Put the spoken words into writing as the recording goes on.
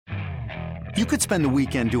You could spend the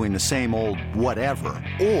weekend doing the same old whatever,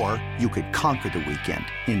 or you could conquer the weekend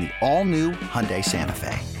in the all-new Hyundai Santa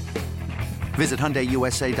Fe. Visit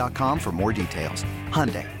HyundaiUSA.com for more details.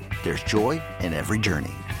 Hyundai, there's joy in every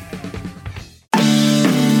journey.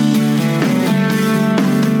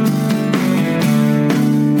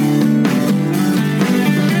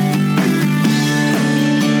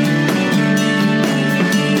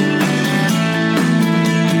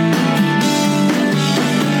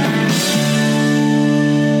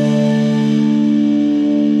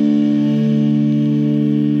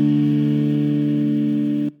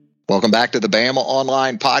 Welcome back to the Bama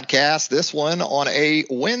Online Podcast. This one on a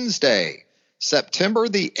Wednesday, September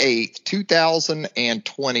the 8th,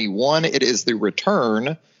 2021. It is the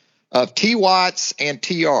return of T. Watts and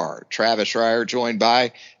TR. Travis Schreier joined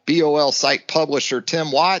by BOL site publisher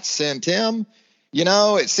Tim Watts. And Tim, you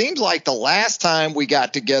know, it seems like the last time we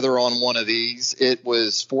got together on one of these, it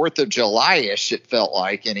was 4th of July-ish, it felt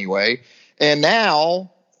like anyway. And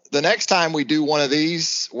now the next time we do one of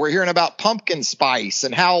these, we're hearing about pumpkin spice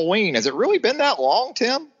and Halloween. Has it really been that long,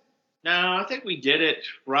 Tim? No, I think we did it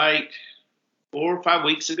right 4 or 5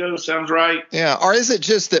 weeks ago. Sounds right. Yeah. Or is it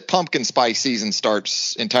just that pumpkin spice season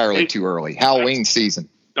starts entirely too early? Halloween season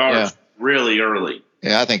starts really early.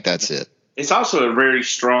 Yeah, I think that's it. It's also a very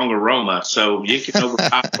strong aroma, so you can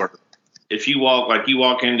overpower. If you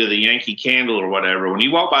walk into the Yankee Candle or whatever, when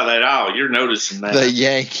you walk by that aisle, you're noticing that. The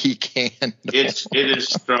Yankee Candle. It is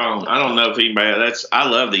strong. I don't know if anybody I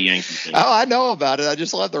love the Yankee Candle. Oh, I know about it. I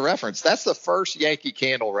just love the reference. That's the first Yankee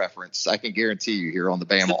Candle reference I can guarantee you here on the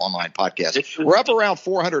Bama Online Podcast. We're up around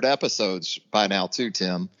 400 episodes by now too,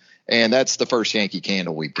 Tim. And that's the first Yankee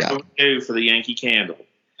Candle we've got. For the Yankee Candle.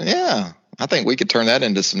 Yeah. I think we could turn that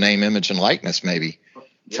into some name, image, and likeness maybe.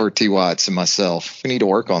 For T. Watts and myself. We need to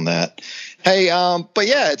work on that. Hey, but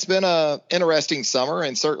yeah, it's been a interesting summer,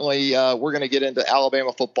 and certainly we're going to get into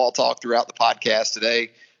Alabama football talk throughout the podcast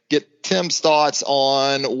today. Get Tim's thoughts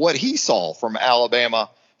on what he saw from Alabama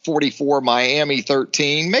 44, Miami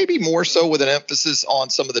 13, maybe more so with an emphasis on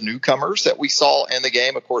some of the newcomers that we saw in the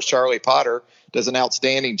game. Of course, Charlie Potter does an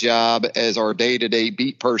outstanding job as our day-to-day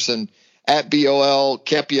beat person at BOL,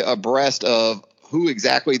 kept you abreast of who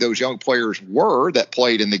exactly those young players were that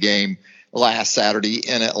played in the game last Saturday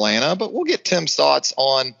in Atlanta. But we'll get Tim's thoughts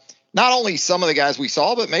on not only some of the guys we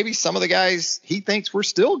saw, but maybe some of the guys he thinks we're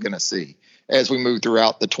still going to see as we move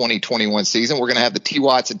throughout the 2021 season. We're going to have the T.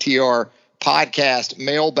 Watts and TR podcast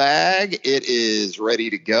mailbag. It is ready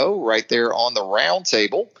to go right there on the round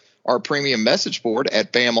table, our premium message board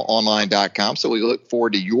at BamaOnline.com. So we look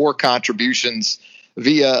forward to your contributions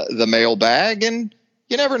via the mailbag, and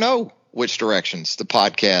you never know which directions the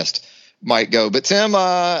podcast might go. But Tim,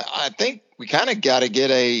 I think we kind of got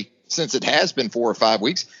to since it has been 4 or 5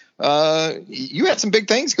 weeks, you had some big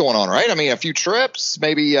things going on, right? I mean, a few trips,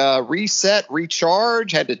 maybe reset,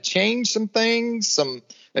 recharge, had to change some things, some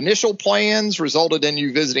initial plans resulted in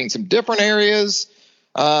you visiting some different areas.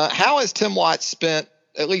 How has Tim Watts spent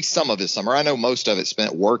at least some of his summer? I know most of it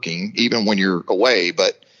spent working, even when you're away,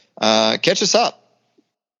 but catch us up.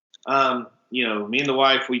 You know, me and the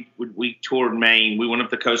wife, we toured Maine. We went up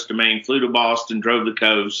the coast of Maine, flew to Boston, drove the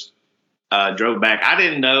coast, drove back. I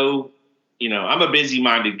didn't know, you know, I'm a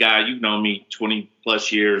busy-minded guy. You've known me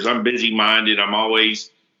 20-plus years. I'm busy-minded. I'm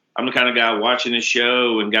the kind of guy watching a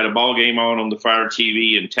show and got a ball game on the Fire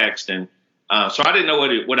TV and texting. So I didn't know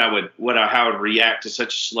how I would react to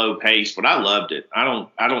such a slow pace, but I loved it. I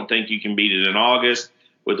don't think you can beat it in August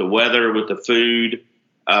with the weather, with the food.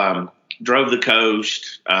 Drove the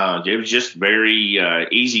coast. It was just very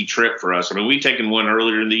easy trip for us. I mean, we'd taken one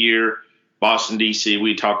earlier in the year, Boston, D.C.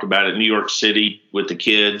 We talked about it, New York City with the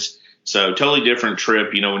kids. So totally different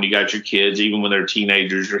trip, you know, when you got your kids, even when they're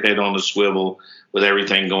teenagers, your head on the swivel with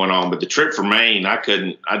everything going on. But the trip for Maine, I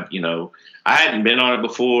hadn't been on it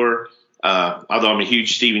before, although I'm a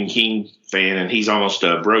huge Stephen King fan, and he's almost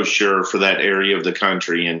a brochure for that area of the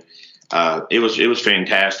country. And it was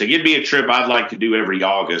fantastic. It'd be a trip I'd like to do every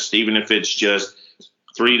August, even if it's just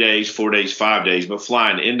 3 days, 4 days, 5 days, but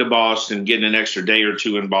flying into Boston, getting an extra day or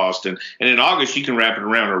two in Boston. And in August, you can wrap it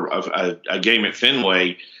around a game at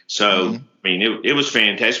Fenway. So, I mean, it was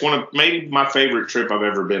fantastic. One of maybe my favorite trip I've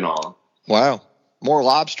ever been on. Wow. More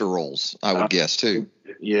lobster rolls, I would guess, too.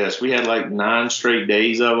 Yes. We had like 9 straight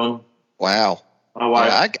days of them. Wow. Oh,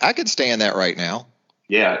 wow. I could stand that right now.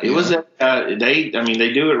 Yeah, it was. They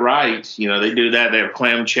do it right. You know, they do that. They have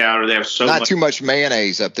clam chowder. They have not too much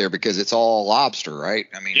mayonnaise up there because it's all lobster, right?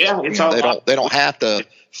 I mean, yeah, they don't have to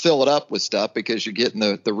fill it up with stuff because you're getting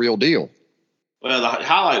the real deal. Well, the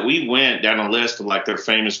highlight, we went down a list of like their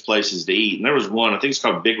famous places to eat, and there was one, I think it's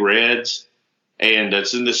called Big Red's, and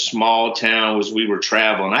it's in this small town as we were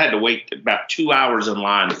traveling. I had to wait about 2 hours in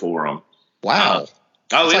line for them. Wow.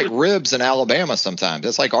 It's like ribs in Alabama sometimes.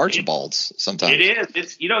 It's like Archibald's sometimes. It is.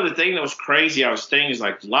 It's, you know, the thing that was crazy I was thinking is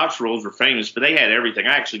like lobster rolls were famous, but they had everything.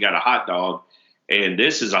 I actually got a hot dog, and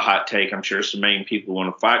this is a hot take. I'm sure some main people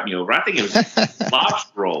want to fight me over. I think it was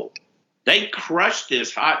lobster roll. They crushed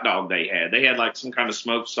this hot dog they had. They had like some kind of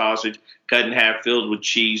smoked sausage cut in half, filled with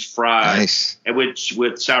cheese, fried, nice. And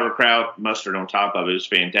with sauerkraut, mustard on top of it. It was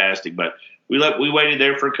fantastic. But we waited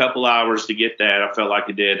there for a couple hours to get that. I felt like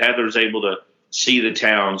it did. Heather was able to see the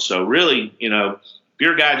town. So really, you know, if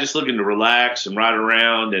you're a guy just looking to relax and ride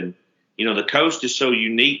around, and, you know, the coast is so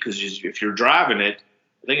unique because if you're driving it,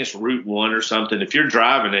 I think it's Route 1 or something. If you're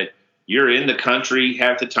driving it, you're in the country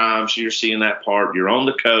half the time, so you're seeing that part. You're on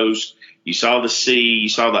the coast. You saw the sea, you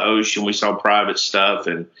saw the ocean. We saw private stuff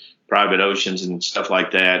and private oceans and stuff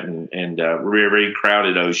like that, and very, very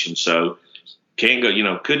crowded ocean. So couldn't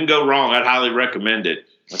go wrong. I'd highly recommend it.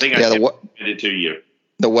 I think I recommended it to you.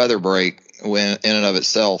 The weather break, when in and of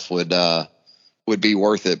itself, would be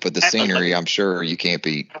worth it, but the scenery, I'm sure you can't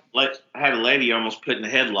beat. I had a lady almost put in a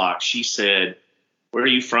headlock. She said, "Where are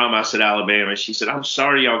you from?" I said, "Alabama." She said, "I'm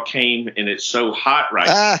sorry y'all came and it's so hot right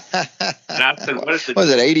now." And I said, "What is it?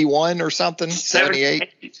 Was it 81 or something?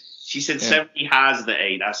 78? She said 70 highs the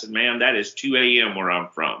 8. I said, "Ma'am, that is 2 a.m. where I'm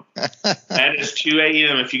from." That is 2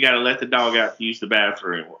 a.m. if you got to let the dog out to use the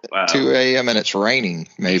bathroom. 2 a.m. and it's raining,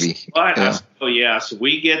 maybe. But yeah. I said, "Oh, yeah." So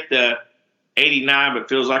we get the 89, but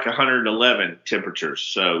feels like 111 temperatures.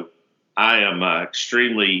 So I am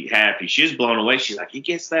extremely happy. She was blown away. She's like, "It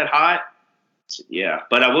gets that hot?" Yeah,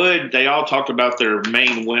 but they all talked about their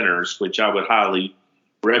main winners, which I would highly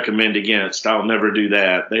recommend against. I'll never do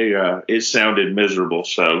that. It sounded miserable.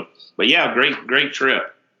 So, but yeah, great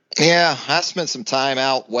trip. Yeah, I spent some time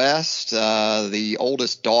out west. The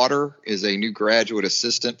oldest daughter is a new graduate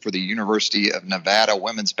assistant for the University of Nevada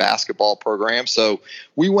women's basketball program. So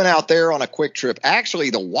we went out there on a quick trip.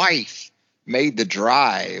 Actually, the wife made the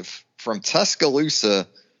drive from Tuscaloosa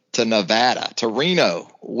to Nevada, to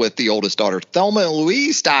Reno, with the oldest daughter, Thelma and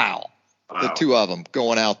Louise style. Wow. The two of them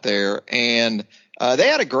going out there. And they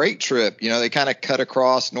had a great trip. You know, they kind of cut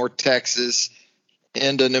across North Texas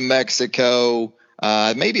into New Mexico,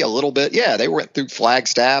 maybe a little bit. Yeah, they went through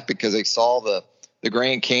Flagstaff because they saw the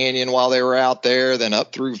Grand Canyon while they were out there, then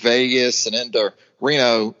up through Vegas and into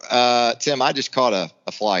Reno. Tim, I just caught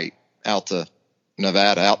a flight out to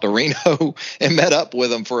Nevada, out to Reno, and met up with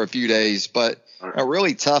them for a few days. But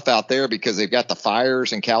really tough out there because they've got the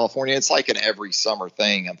fires in California. It's like an every summer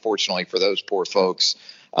thing, unfortunately, for those poor folks.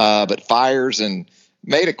 But fires, and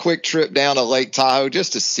made a quick trip down to Lake Tahoe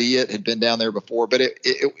just to see it. Had been down there before, but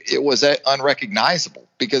it was unrecognizable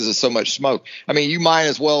because of so much smoke. I mean, you might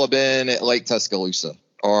as well have been at Lake Tuscaloosa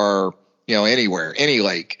or, you know, anywhere, any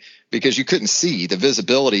lake, because you couldn't see. The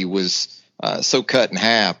visibility was so cut in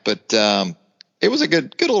half. But it was a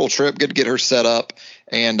good little trip. Good to get her set up.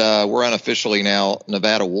 And we're unofficially now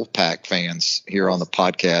Nevada Wolfpack fans here on the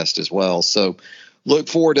podcast as well. So look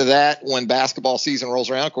forward to that when basketball season rolls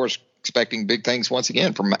around. Of course, expecting big things once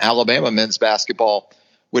again from Alabama men's basketball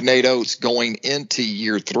with Nate Oates going into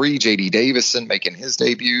year 3. J.D. Davison making his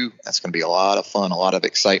debut. That's going to be a lot of fun, a lot of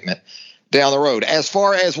excitement down the road. As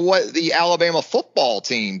far as what the Alabama football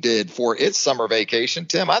team did for its summer vacation,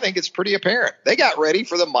 Tim, I think it's pretty apparent. They got ready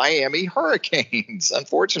for the Miami Hurricanes.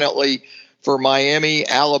 Unfortunately for Miami,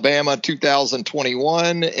 Alabama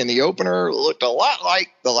 2021 in the opener looked a lot like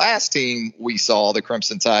the last team we saw the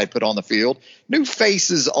Crimson Tide put on the field. New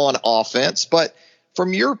faces on offense, but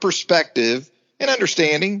from your perspective and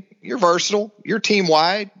understanding, you're versatile, you're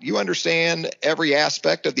team-wide, you understand every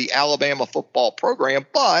aspect of the Alabama football program,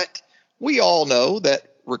 but we all know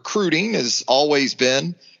that recruiting has always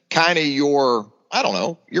been kind of your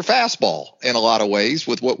fastball in a lot of ways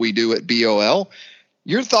with what we do at BOL.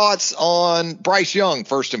 Your thoughts on Bryce Young,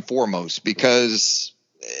 first and foremost, because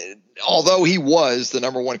although he was the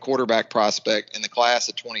number one quarterback prospect in the class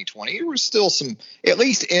of 2020, there was still some at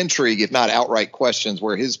least intrigue, if not outright questions,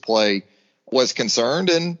 where his play was concerned.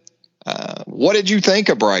 And what did you think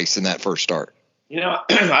of Bryce in that first start? You know,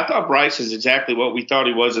 I thought Bryce is exactly what we thought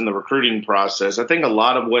he was in the recruiting process. I think a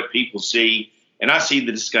lot of what people see, and I see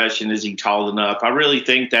the discussion, is he tall enough? I really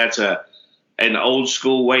think that's an old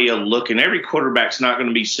school way of looking. Every quarterback's not going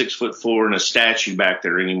to be 6'4" and a statue back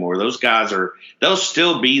there anymore. Those guys they'll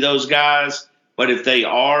still be those guys, but if they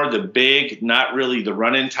are the big, not really the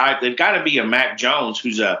running type, they've got to be a Mac Jones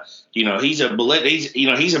who's he's a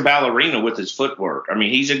ballerina with his footwork. I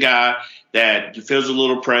mean, he's a guy that feels a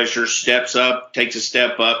little pressure, steps up, takes a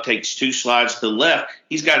step up, takes 2 slides to the left.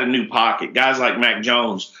 He's got a new pocket. Guys like Mac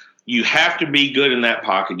Jones you have to be good in that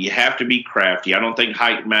pocket. You have to be crafty. I don't think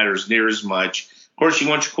height matters near as much. Of course, you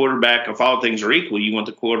want your quarterback, if all things are equal, you want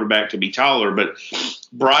the quarterback to be taller. But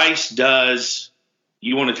Bryce does –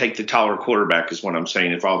 you want to take the taller quarterback is what I'm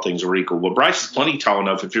saying if all things are equal. Well, Bryce is plenty tall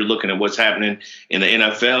enough if you're looking at what's happening in the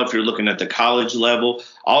NFL, if you're looking at the college level.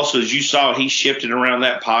 Also, as you saw, he's shifting around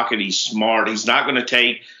that pocket. He's smart. He's not going to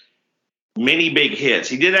take many big hits.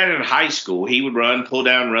 He did that in high school. He would run, pull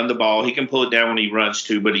down, run the ball. He can pull it down when he runs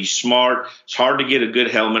too, but he's smart. It's hard to get a good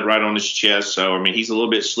helmet right on his chest. So, I mean, he's a little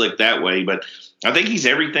bit slick that way. But I think he's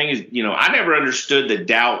everything. I never understood the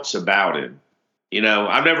doubts about him.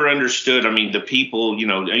 I've never understood. I mean, the people,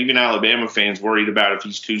 even Alabama fans worried about if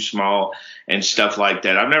he's too small and stuff like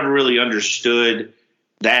that. I've never really understood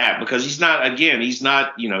that because he's not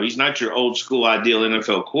your old school ideal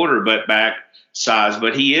NFL quarterback size,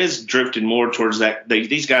 but he is drifting more towards that.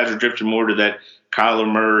 These guys are drifting more to that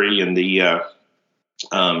Kyler Murray and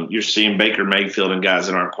you're seeing Baker Mayfield and guys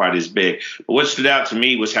that aren't quite as big. But what stood out to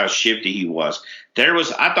me was how shifty he was.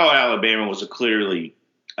 I thought Alabama was clearly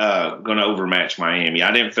going to overmatch Miami.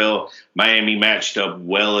 I didn't feel Miami matched up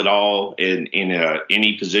well at all in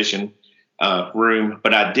any position room,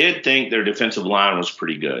 but I did think their defensive line was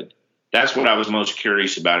pretty good. That's what I was most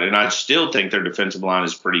curious about, and I still think their defensive line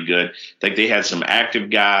is pretty good. I think they had some active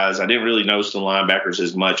guys. I didn't really notice the linebackers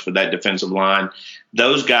as much, but that defensive line,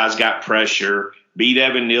 those guys got pressure, beat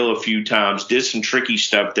Evan Neal a few times, did some tricky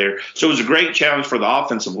stuff there. So it was a great challenge for the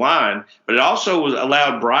offensive line, but it also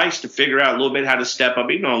allowed Bryce to figure out a little bit how to step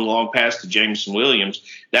up, even on the long pass to Jameson Williams.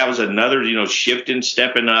 That was another, shifting,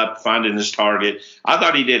 stepping up, finding his target. I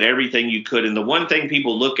thought he did everything you could. And the one thing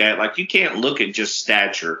people look at, you can't look at just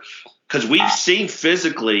stature, because we've seen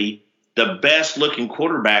physically the best looking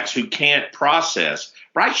quarterbacks who can't process.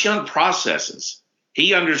 Bryce Young processes.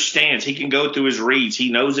 He understands. He can go through his reads.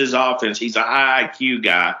 He knows his offense. He's a high IQ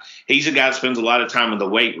guy. He's a guy that spends a lot of time in the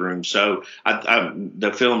weight room,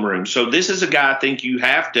 the film room. So this is a guy I think you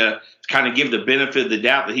have to kind of give the benefit of the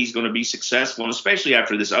doubt that he's going to be successful, and especially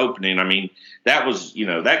after this opening. I mean, that was,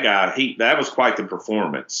 that guy, that was quite the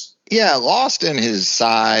performance. Yeah, lost in his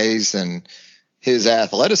size and his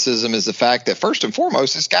athleticism is the fact that, first and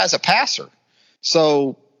foremost, this guy's a passer.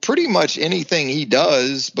 So pretty much anything he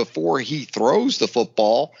does before he throws the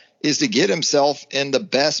football is to get himself in the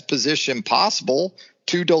best position possible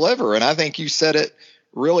to deliver. And I think you said it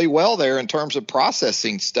really well there in terms of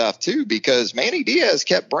processing stuff too, because Manny Diaz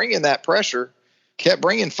kept bringing that pressure, kept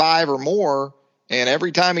bringing 5 or more. And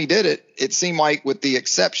every time he did it, it seemed like, with the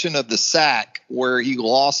exception of the sack where he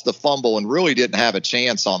lost the fumble and really didn't have a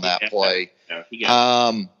chance on that play,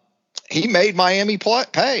 he made Miami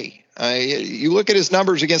pay. You look at his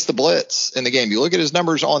numbers against the blitz in the game. You look at his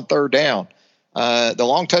numbers on third down. The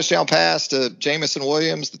long touchdown pass to Jameson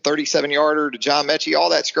Williams, the 37-yarder to John Mechie, all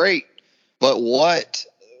that's great. But what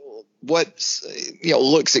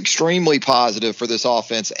looks extremely positive for this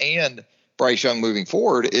offense and Bryce Young moving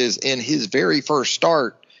forward is in his very first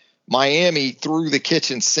start, Miami threw the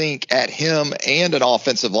kitchen sink at him and an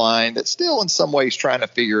offensive line that's still in some ways trying to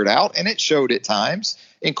figure it out, and it showed at times,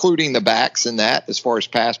 including the backs in that as far as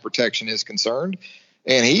pass protection is concerned.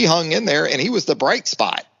 And he hung in there, and he was the bright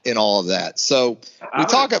spot in all of that. So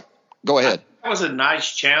go ahead. That was a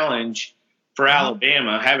nice challenge for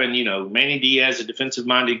Alabama, having, Manny Diaz, a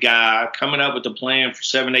defensive-minded guy, coming up with a plan for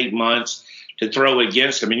 7-8 months to throw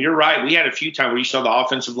against him. And you're right. We had a few times where you saw the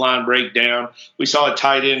offensive line break down. We saw a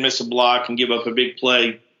tight end miss a block and give up a big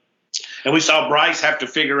play. And we saw Bryce have to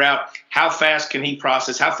figure out how fast can he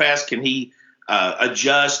process, how fast can he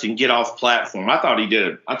adjust and get off platform. I thought he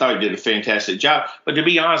did a fantastic job. But to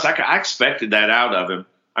be honest, I expected that out of him.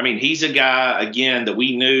 I mean, he's a guy, again, that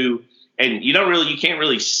we knew. And you can't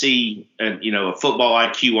really see, a football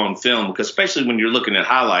IQ on film, because especially when you're looking at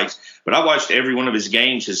highlights. But I watched every one of his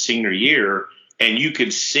games his senior year, and you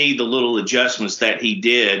could see the little adjustments that he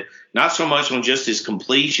did, not so much on just his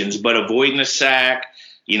completions, but avoiding a sack,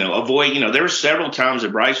 there were several times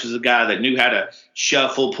that Bryce was a guy that knew how to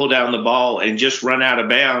shuffle, pull down the ball, and just run out of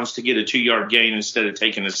bounds to get a 2-yard gain instead of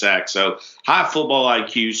taking a sack. So high football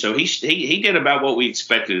IQ. So he did about what we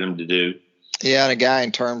expected him to do. Yeah, and a guy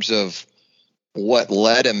in terms of what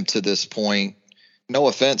led him to this point, no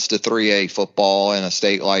offense to 3A football in a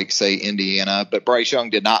state like, say, Indiana, but Bryce Young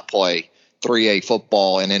did not play 3A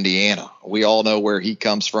football in Indiana. We all know where he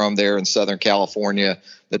comes from there in Southern California,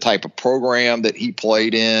 the type of program that he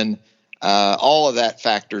played in. All of that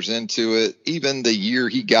factors into it. Even the year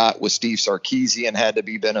he got with Steve Sarkisian had to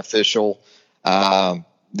be beneficial.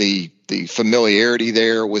 The familiarity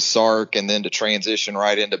there with Sark, and then to transition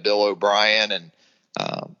right into Bill O'Brien, and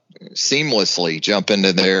seamlessly jump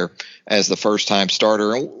into there as the first-time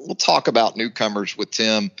starter. And we'll talk about newcomers with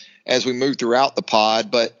Tim as we move throughout the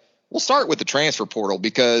pod, but we'll start with the transfer portal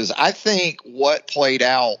because I think what played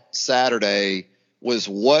out Saturday was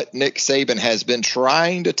what Nick Saban has been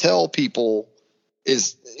trying to tell people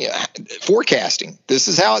is forecasting. This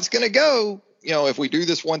is how it's going to go. If we do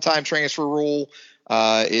this one-time transfer rule,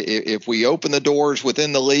 if we open the doors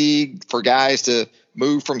within the league for guys to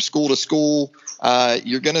move from school to school,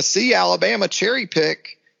 you're going to see Alabama cherry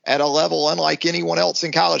pick at a level unlike anyone else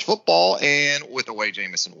in college football. And with the way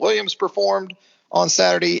Jameson Williams performed on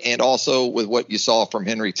Saturday and also with what you saw from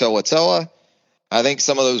Henry To'oTo'o, I think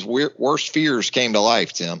some of those worst fears came to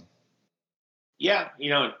life, Tim. Yeah,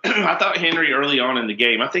 I thought Henry early on in the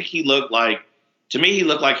game, I think he looked like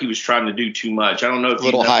he was trying to do too much. I don't know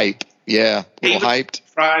if hype. Yeah, a little hyped.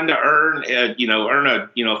 Trying to earn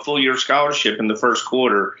a full year scholarship in the first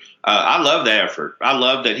quarter. I love the effort. I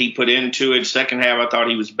love that he put into it. Second half, I thought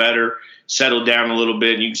he was better, settled down a little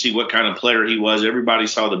bit. And you can see what kind of player he was. Everybody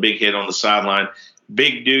saw the big hit on the sideline.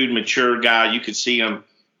 Big dude, mature guy. You could see him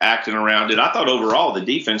acting around it. I thought overall the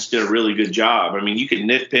defense did a really good job. I mean, you could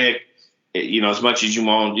nitpick, as much as you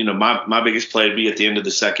want. My biggest play would be at the end of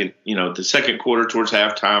the second quarter towards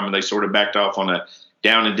halftime, and they sort of backed off on a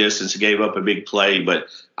down and distance, gave up a big play. But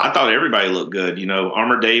I thought everybody looked good.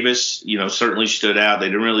 Armour Davis, certainly stood out. They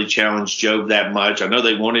didn't really challenge Jobe that much. I know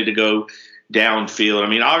they wanted to go downfield. I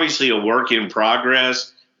mean, obviously a work in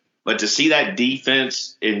progress, but to see that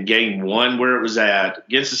defense in game one where it was at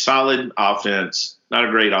against a solid offense, not a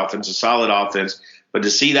great offense, a solid offense, but to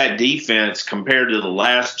see that defense compared to the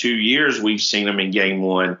last 2 years we've seen them in game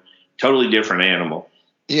one, totally different animal.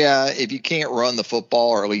 Yeah, if you can't run the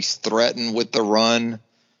football or at least threaten with the run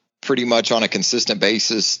pretty much on a consistent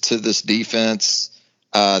basis to this defense,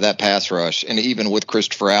 that pass rush, and even with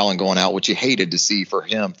Christopher Allen going out, which you hated to see for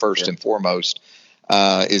him first and foremost,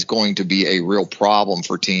 is going to be a real problem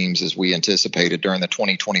for teams as we anticipated during the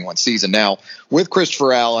 2021 season. Now, with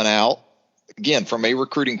Christopher Allen out, again, from a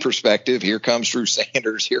recruiting perspective, here comes Drew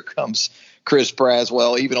Sanders, here comes Chris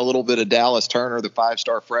Braswell, even a little bit of Dallas Turner, the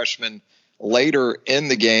 5-star freshman, later in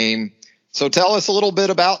the game. So tell us a little bit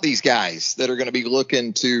about these guys that are going to be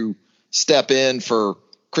looking to step in for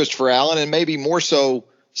Christopher Allen, and maybe more so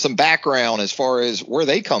some background as far as where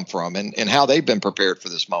they come from and how they've been prepared for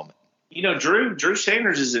this moment. Drew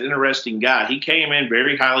Sanders is an interesting guy. He came in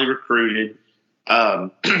very highly recruited,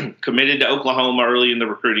 committed to Oklahoma early in the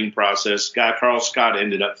recruiting process. Guy Carl Scott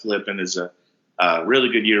ended up flipping as a really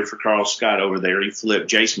good year for Carl Scott over there. He flipped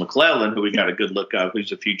Jace McClellan, who we got a good look of,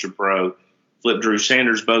 who's a future pro. Flipped Drew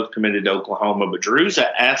Sanders, both committed to Oklahoma. But Drew's an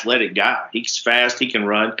athletic guy. He's fast. He can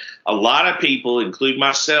run. A lot of people, including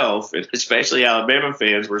myself, and especially Alabama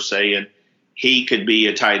fans, were saying he could be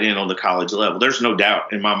a tight end on the college level. There's no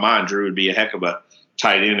doubt in my mind Drew would be a heck of a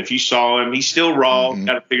tight end. If you saw him, he's still raw,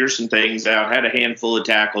 got to figure some things out, had a handful of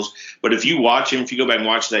tackles. But if you watch him, if you go back and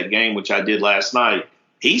watch that game, which I did last night,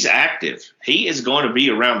 he's active. He is going to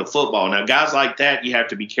be around the football. Now, guys like that, you have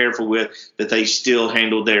to be careful with that they still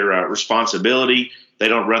handle their responsibility. They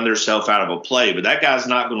don't run themselves out of a play. But that guy's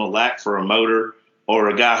not going to lack for a motor or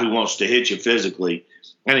a guy who wants to hit you physically.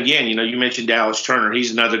 And again, you mentioned Dallas Turner.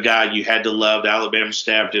 He's another guy you had to love. The Alabama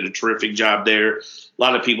staff did a terrific job there. A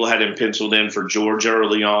lot of people had him penciled in for Georgia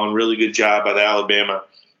early on. Really good job by the Alabama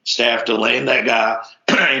staff to land that guy.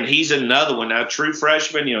 And he's another one. Now, true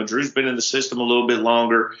freshman, Drew's been in the system a little bit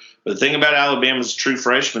longer. But the thing about Alabama's true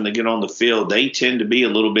freshmen that get on the field, they tend to be a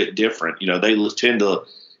little bit different. They tend to,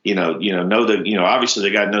 obviously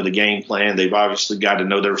they got to know the game plan. They've obviously got to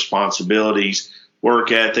know their responsibilities,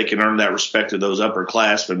 work ethic, and earn that respect of those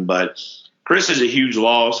upperclassmen. But Chris is a huge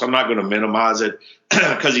loss. I'm not going to minimize it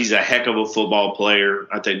because he's a heck of a football player.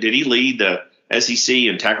 I think, did he lead the SEC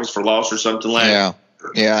in tackles for loss or something like that?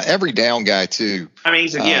 Yeah, every down guy, too. I mean,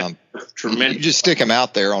 he's, again, tremendous. You just stick him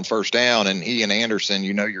out there on first down, and he and Anderson,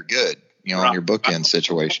 you're good, on your bookend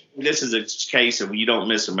situation. This is a case of you don't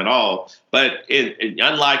miss him at all. But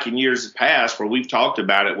unlike in years past where we've talked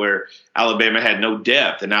about it, where Alabama had no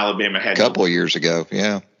depth and Alabama had a couple of years ago,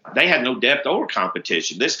 yeah. They had no depth or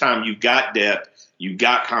competition. This time you've got depth, you've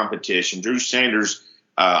got competition. Drew Sanders,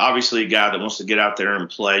 obviously a guy that wants to get out there and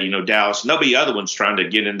play. Dallas, there'll be other ones trying to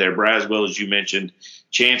get in there. Braswell, as you mentioned,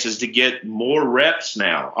 chances to get more reps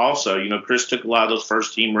now. Also, Chris took a lot of those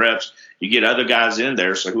first-team reps. You get other guys in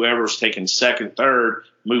there, so whoever's taking second, third,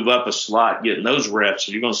 move up a slot, getting those reps.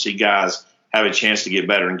 So you're going to see guys have a chance to get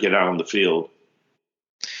better and get out on the field.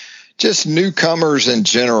 Just newcomers in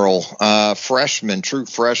general, true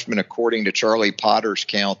freshmen, according to Charlie Potter's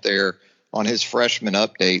count there on his freshman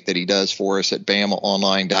update that he does for us at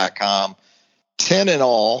BamaOnline.com. 10 in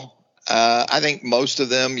all. I think most of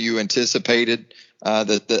them you anticipated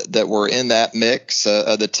that were in that mix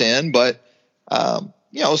of the 10, but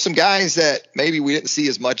some guys that maybe we didn't see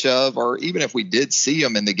as much of, or even if we did see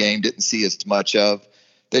them in the game, didn't see as much of,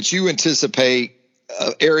 that you anticipate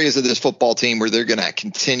areas of this football team where they're going to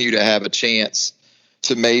continue to have a chance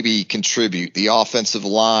to maybe contribute. The offensive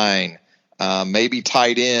line, maybe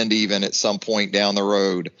tight end even at some point down the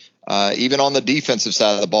road. Even on the defensive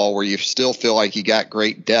side of the ball where you still feel like you got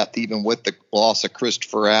great depth, even with the loss of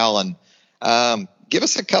Christopher Allen. Give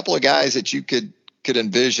us a couple of guys that you could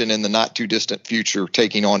envision in the not too distant future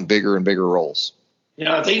taking on bigger and bigger roles.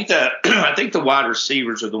 I think the wide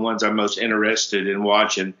receivers are the ones I'm most interested in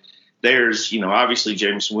watching. There's, obviously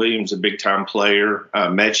Jameson Williams, a big time player.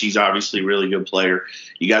 Mechie's obviously a really good player.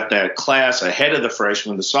 You got that class ahead of the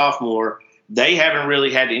freshman, the sophomore. They haven't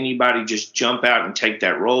really had anybody just jump out and take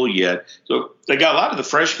that role yet. So they got a lot of the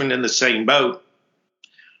freshmen in the same boat.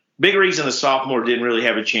 Big reason the sophomore didn't really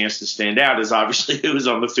have a chance to stand out is obviously who was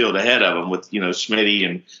on the field ahead of them with, Smitty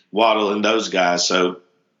and Waddle and those guys. So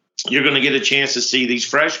you're going to get a chance to see these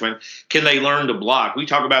freshmen. Can they learn to block? We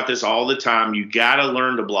talk about this all the time. You got to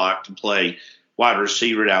learn to block to play wide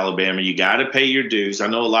receiver at Alabama. You got to pay your dues. I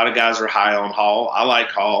know a lot of guys are high on Hall. I like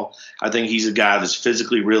Hall. I think he's a guy that's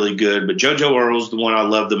physically really good. But JoJo Earle's the one I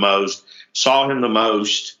love the most. Saw him the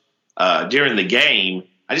most during the game.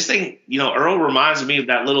 I just think, Earle reminds me of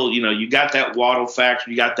that little, you got that Waddle factor.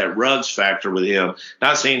 You got that Ruggs factor with him.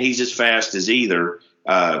 Not saying he's as fast as either.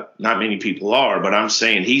 Not many people are, but I'm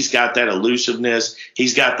saying he's got that elusiveness.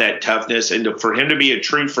 He's got that toughness. And for him to be a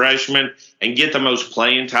true freshman and get the most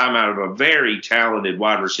playing time out of a very talented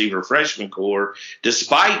wide receiver freshman core,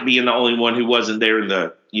 despite being the only one who wasn't there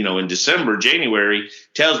in December, January,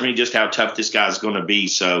 tells me just how tough this guy's going to be.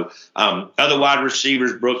 So other wide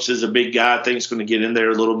receivers, Brooks is a big guy. I think he's going to get in there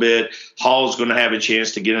a little bit. Hall's going to have a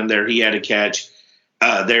chance to get in there. He had a catch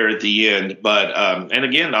there at the end. But, and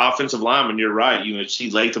again, the offensive lineman, you're right. You see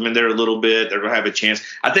Latham in there a little bit. They're going to have a chance.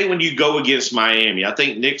 I think when you go against Miami, I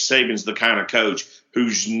think Nick Saban's the kind of coach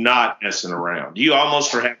who's not messing around. You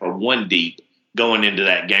almost have a one deep going into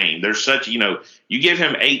that game. There's such, you give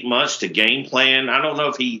him 8 months to game plan. I don't know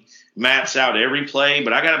if he maps out every play,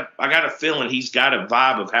 but I got a feeling he's got a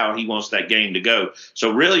vibe of how he wants that game to go.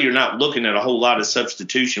 So really you're not looking at a whole lot of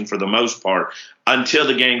substitution for the most part until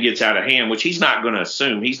the game gets out of hand, which he's not going to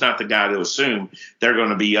assume. He's not the guy to assume they're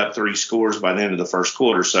going to be up 3 scores by the end of the first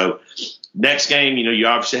quarter. So next game, you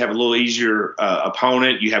obviously have a little easier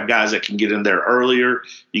opponent. You have guys that can get in there earlier.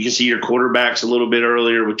 You can see your quarterbacks a little bit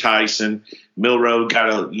earlier with Tyson. Milroe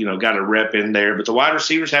got a rep in there. But the wide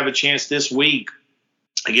receivers have a chance this week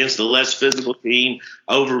against the less physical team,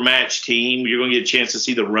 overmatched team. You're going to get a chance to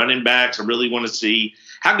see the running backs. I really want to see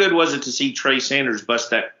how good was it to see Trey Sanders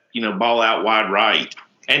bust that ball out wide right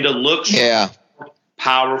and to look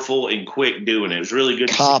powerful and quick doing it. It was really good.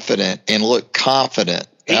 Confident and look confident.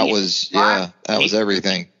 That was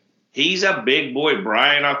everything. He's a big boy.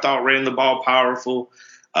 Brian, I thought, ran the ball powerful.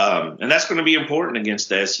 And that's going to be important against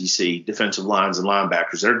the SEC defensive lines and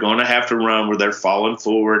linebackers. They're going to have to run where they're falling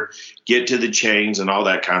forward, get to the chains and all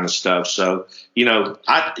that kind of stuff. So, there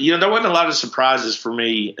wasn't a lot of surprises for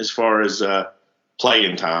me as far as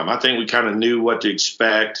playing time. I think we kind of knew what to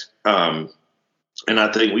expect. And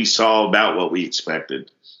I think we saw about what we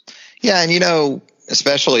expected. Yeah. And,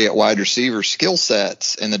 especially at wide receiver, skill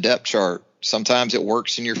sets in the depth chart, sometimes it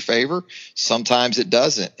works in your favor. Sometimes it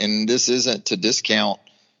doesn't. And this isn't to discount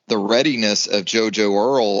the readiness of JoJo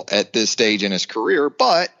Earle at this stage in his career.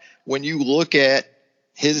 But when you look at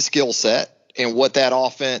his skill set and what that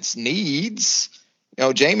offense needs,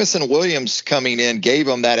 Jameson Williams coming in gave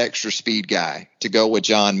him that extra speed guy to go with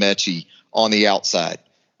John Mechie on the outside.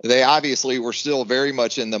 They obviously were still very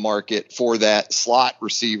much in the market for that slot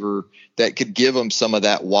receiver that could give them some of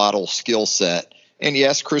that Waddle skill set. And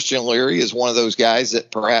yes, Christian Leary is one of those guys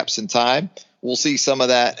that perhaps in time we'll see some of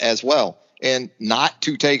that as well. And not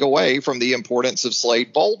to take away from the importance of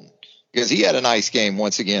Slade Bolden, because he had a nice game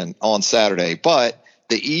once again on Saturday. But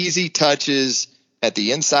the easy touches at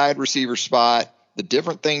the inside receiver spot, the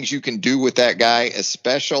different things you can do with that guy,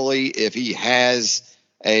 especially if he has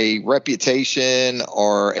a reputation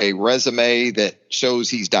or a resume that shows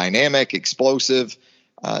he's dynamic, explosive,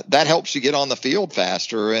 that helps you get on the field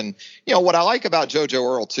faster. And, what I like about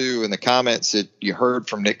JoJo Earle, too, and the comments that you heard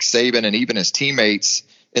from Nick Saban and even his teammates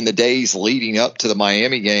in the days leading up to the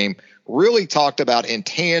Miami game, really talked about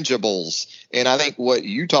intangibles. And I think what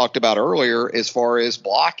you talked about earlier as far as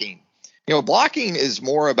blocking, blocking is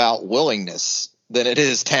more about willingness than it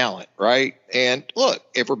is talent, right? And look,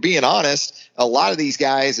 if we're being honest, a lot of these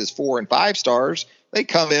guys as 4 and 5 stars they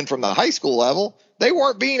come in from the high school level. They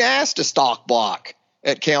weren't being asked to stock block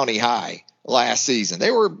at County High last season.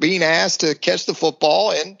 They were being asked to catch the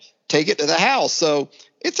football and take it to the house. So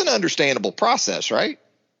it's an understandable process, right?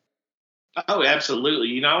 Oh,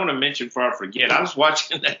 absolutely. I want to mention before I forget, I was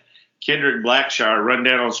watching that Kendrick Blackshire run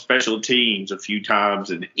down on special teams a few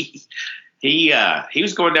times, and he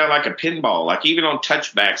was going down like a pinball. Like even on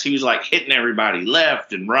touchbacks, he was like hitting everybody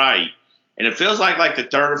left and right. And it feels like the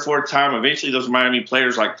third or fourth time, eventually those Miami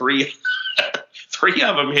players, like three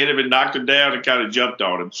of them hit him and knocked him down and kind of jumped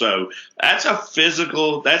on him. So that's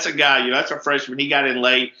a guy, that's a freshman. He got in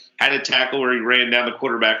late, had a tackle where he ran down the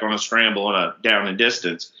quarterback on a scramble on a down and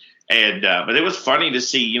distance. And but it was funny to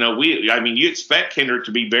see, you expect Kendrick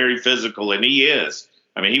to be very physical, and he is.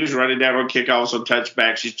 He was running down on kickoffs, on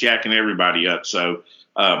touchbacks, just jacking everybody up. So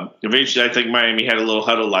eventually I think Miami had a little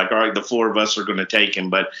huddle like, all right, the four of us are going to take him.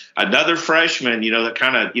 But another freshman, that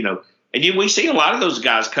kind of, and we see a lot of those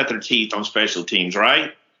guys cut their teeth on special teams,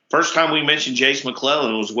 right? First time we mentioned Jace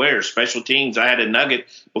McClellan was where? Special teams. I had a nugget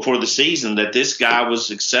before the season that this guy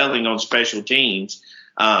was excelling on special teams.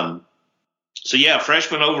 So, yeah,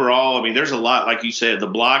 freshman overall, there's a lot, like you said, the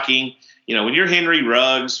blocking. When you're Henry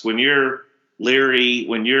Ruggs, when you're Leary,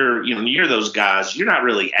 when you're those guys, you're not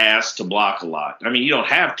really asked to block a lot. You don't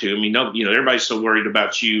have to. Everybody's so worried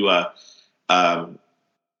about you,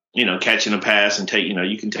 catching a pass and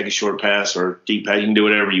you can take a short pass or deep pass. You can do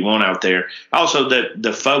whatever you want out there. Also,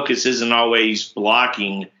 the focus isn't always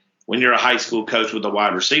blocking. When you're a high school coach with a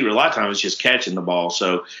wide receiver, a lot of times it's just catching the ball.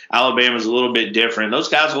 So Alabama's a little bit different. Those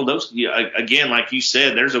guys again, like you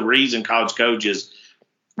said, there's a reason college coaches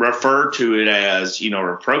refer to it as,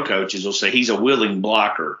 or pro coaches will say he's a willing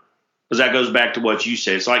blocker, because that goes back to what you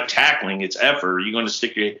said. It's like tackling. It's effort. Are you going to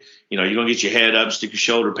stick you're going to get your head up, stick your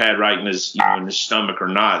shoulder pad right in his, in his stomach or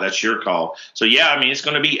not? That's your call. So yeah, it's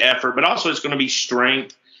going to be effort, but also it's going to be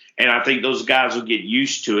strength. And I think those guys will get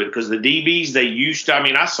used to it, because the DBs, they used to –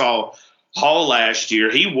 I saw Hall last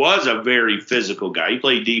year. He was a very physical guy. He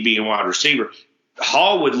played DB and wide receiver.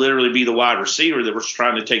 Hall would literally be the wide receiver that was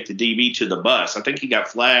trying to take the DB to the bus. I think he got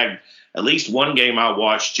flagged at least one game I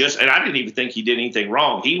watched and I didn't even think he did anything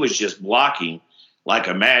wrong. He was just blocking like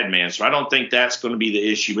a madman. So I don't think that's going to be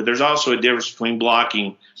the issue. But there's also a difference between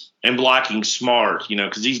blocking and blocking smart,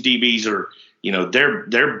 because these DBs are –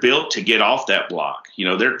 they're built to get off that block.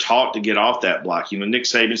 They're taught to get off that block. Nick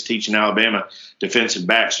Saban's teaching Alabama defensive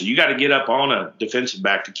back. So you got to get up on a defensive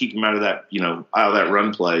back to keep him out of that, out of that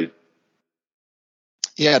run play.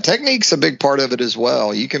 Yeah, technique's a big part of it as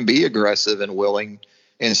well. You can be aggressive and willing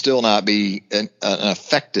and still not be an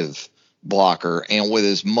effective blocker. And with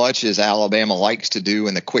as much as Alabama likes to do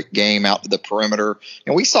in the quick game out to the perimeter,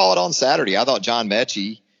 and we saw it on Saturday. I thought John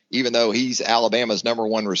Mechie, even though he's Alabama's number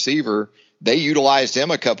one receiver, they utilized him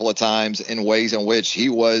a couple of times in ways in which he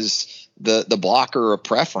was the blocker of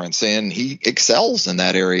preference, and he excels in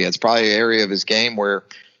that area. It's probably an area of his game where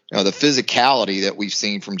the physicality that we've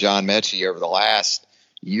seen from John Mechie over the last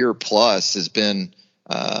year plus has been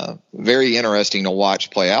very interesting to watch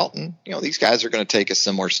play out. And these guys are going to take a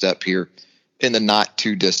similar step here in the not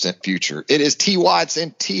too distant future. It is T. Watts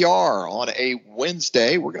and TR on a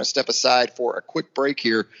Wednesday. We're going to step aside for a quick break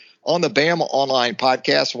here on the Bama Online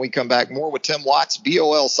Podcast. When we come back, more with Tim Watts,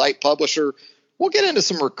 BOL site publisher. We'll get into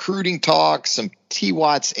some recruiting talk, some T.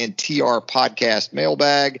 Watts and TR podcast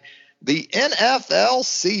mailbag. The NFL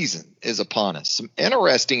season is upon us. Some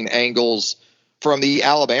interesting angles from the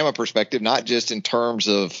Alabama perspective, not just in terms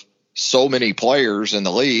of so many players in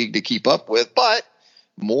the league to keep up with, but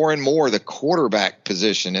more and more the quarterback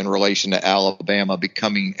position in relation to Alabama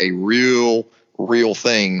becoming a real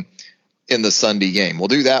thing in the Sunday game. We'll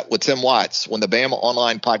do that with Tim Watts when the Bama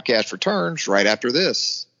Online Podcast returns right after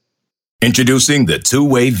this. Introducing the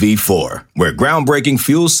Two-Way V4, where groundbreaking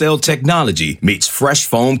fuel cell technology meets fresh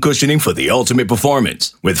foam cushioning for the ultimate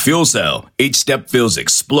performance. With Fuel Cell, each step feels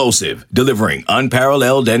explosive, delivering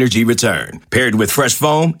unparalleled energy return. Paired with fresh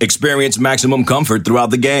foam, experience maximum comfort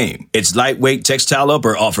throughout the game. Its lightweight textile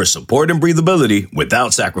upper offers support and breathability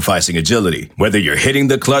without sacrificing agility. Whether you're hitting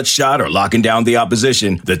the clutch shot or locking down the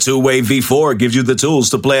opposition, the Two-Way V4 gives you the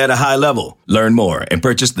tools to play at a high level. Learn more and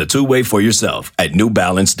purchase the Two-Way for yourself at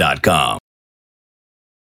newbalance.com.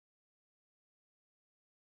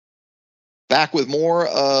 Back with more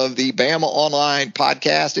of the Bama Online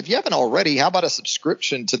Podcast. If you haven't already, how about a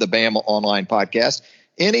subscription to the Bama Online Podcast?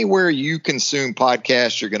 Anywhere you consume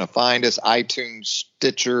podcasts, you're going to find us: iTunes,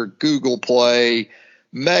 Stitcher, Google Play,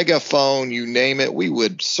 Megaphone, you name it. We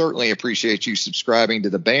would certainly appreciate you subscribing to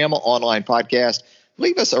the Bama Online Podcast.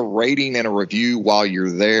 Leave us a rating and a review while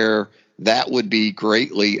you're there. That would be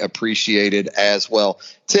greatly appreciated as well.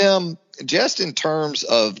 Tim, just in terms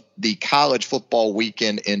of the college football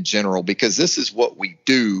weekend in general, because this is what we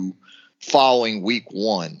do following week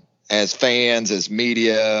one as fans, as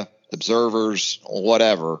media, observers,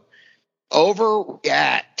 whatever.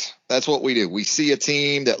 Overreact. That's what we do. We see a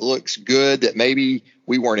team that looks good that maybe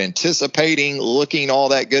we weren't anticipating looking all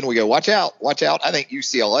that good, and we go, watch out. I think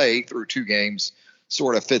UCLA through 2 games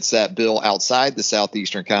sort of fits that bill outside the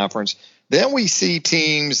Southeastern Conference. Then we see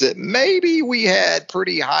teams that maybe we had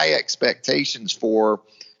pretty high expectations for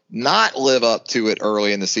not live up to it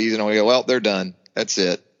early in the season. And we go, well, they're done. That's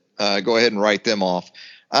it. Go ahead and write them off.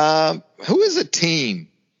 Who is a team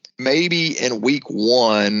maybe in week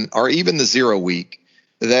one or even the 0 week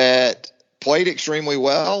that played extremely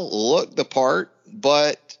well, looked the part,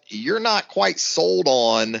 but you're not quite sold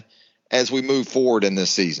on as we move forward in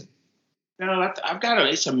this season? No,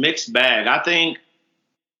 it's a mixed bag. I think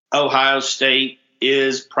Ohio State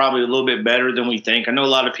is probably a little bit better than we think. I know a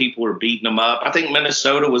lot of people are beating them up. I think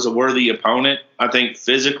Minnesota was a worthy opponent. I think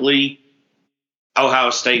physically Ohio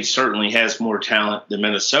State certainly has more talent than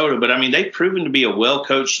Minnesota, but I mean, they've proven to be a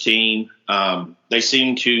well-coached team. They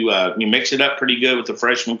seem to mix it up pretty good with the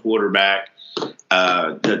freshman quarterback,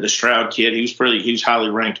 the Stroud kid. He was highly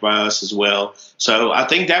ranked by us as well. So I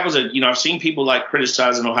think that was I've seen people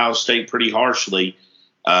criticizing Ohio State pretty harshly,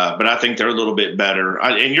 but I think they're a little bit better.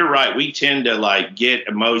 And you're right, we tend to get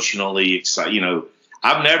emotionally excited.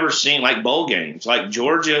 I've never seen bowl games,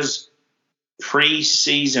 Georgia's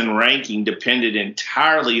preseason ranking depended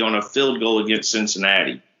entirely on a field goal against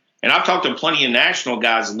Cincinnati. And I've talked to plenty of national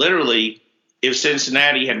guys. Literally, if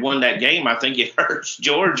Cincinnati had won that game, I think it hurts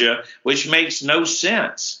Georgia, which makes no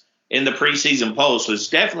sense in the preseason poll. So it's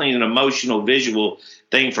definitely an emotional, visual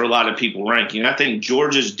thing for a lot of people ranking. I think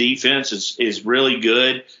Georgia's defense is really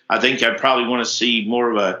good. I think I'd probably want to see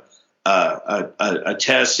more of a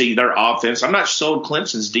test, see their offense. I'm not sold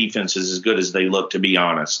Clemson's defense is as good as they look, to be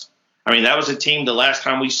honest. I mean, that was a team the last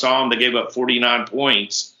time we saw them, they gave up 49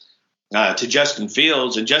 points to Justin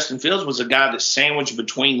Fields. And Justin Fields was a guy that sandwiched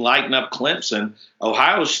between lighting up Clemson.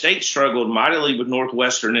 Ohio State struggled mightily with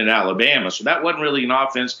Northwestern and Alabama. So that wasn't really an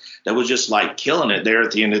offense that was just killing it there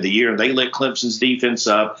at the end of the year. And they lit Clemson's defense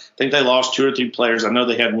up. I think they lost 2 or 3 players. I know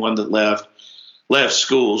they had one that left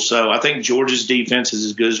school. So I think Georgia's defense is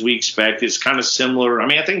as good as we expect. It's kind of similar. I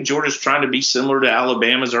mean, I think Georgia's trying to be similar to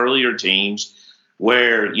Alabama's earlier teams,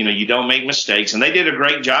 where, you don't make mistakes. And they did a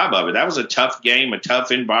great job of it. That was a tough game, a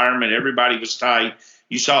tough environment. Everybody was tight.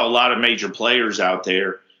 You saw a lot of major players out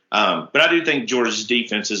there. But I do think Georgia's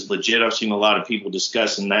defense is legit. I've seen a lot of people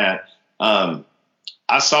discussing that.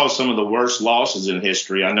 I saw some of the worst losses in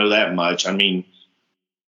history. I know that much. I mean,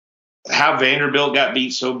 how Vanderbilt got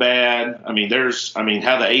beat so bad. I mean,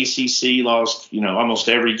 how the ACC lost, almost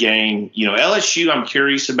every game. LSU, I'm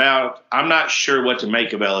curious about. I'm not sure what to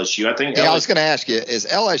make of LSU. I think. I was going to ask you, is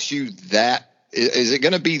LSU is it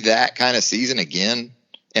going to be that kind of season again?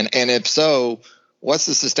 And if so, what's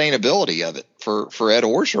the sustainability of it for Ed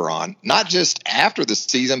Orgeron? Not just after the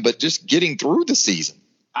season, but just getting through the season.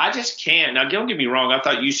 I just can't. Now, don't get me wrong. I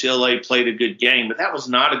thought UCLA played a good game, but that was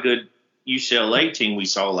not a good UCLA team we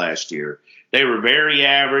saw last year. They were very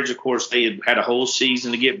average. Of course, they had a whole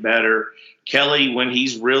season to get better. Kelly, when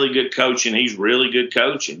he's really good coaching, he's really good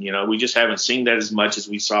coaching. We just haven't seen that as much as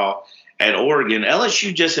we saw at Oregon.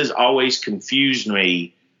 LSU just has always confused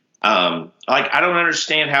me. I don't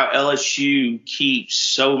understand how LSU keeps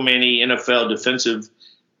so many NFL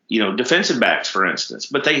defensive backs, for instance,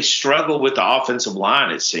 but they struggle with the offensive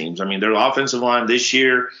line, it seems. I mean, their offensive line this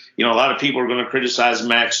year, a lot of people are going to criticize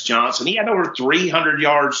Max Johnson. He had over 300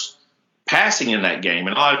 yards passing in that game,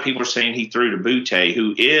 and a lot of people are saying he threw to Butte,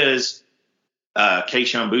 who is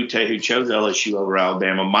Kayshon Butte, who chose LSU over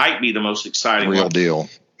Alabama, might be the most exciting real deal.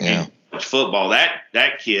 Yeah, football.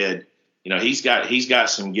 That kid, he's got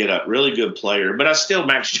some get up, really good player. But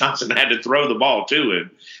Max Johnson had to throw the ball to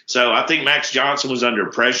him. So I think Max Johnson was under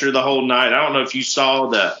pressure the whole night. I don't know if you saw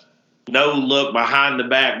the no look behind the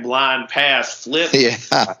back blind pass flip. Yeah,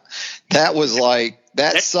 that was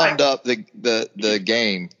that summed up the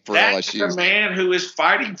game for LSU. That's a man who is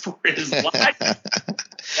fighting for his life.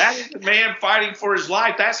 That is a man fighting for his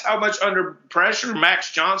life. That's how much under pressure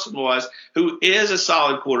Max Johnson was, who is a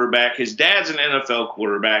solid quarterback. His dad's an NFL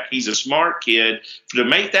quarterback. He's a smart kid. To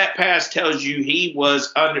make that pass tells you he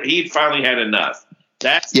finally had enough.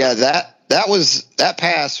 That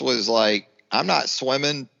pass was I'm not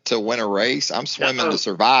swimming to win a race. I'm swimming to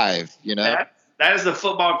survive, That is the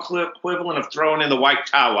football equivalent of throwing in the white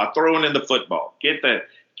towel. Throwing in the football. Get the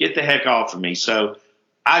heck off of me. So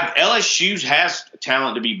LSU has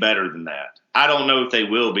talent to be better than that. I don't know if they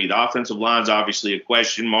will be. The offensive line's obviously a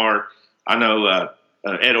question mark. I know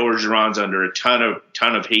Ed Orgeron's under a ton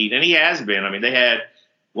of heat, and he has been. I mean, they had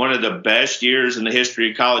one of the best years in the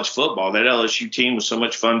history of college football. That LSU team was so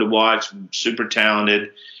much fun to watch, super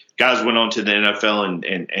talented. Guys went on to the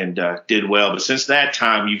NFL and did well. But since that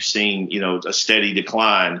time, you've seen, a steady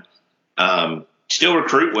decline. Still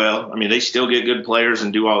recruit well. I mean, they still get good players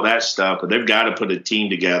and do all that stuff, but they've got to put a team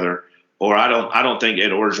together. Or I don't think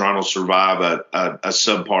Ed Orgeron will survive a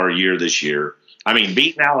subpar year this year. I mean,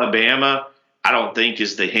 beating Alabama, I don't think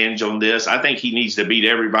is the hinge on this. I think he needs to beat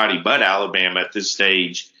everybody but Alabama at this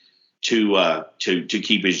stage to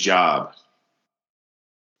keep his job.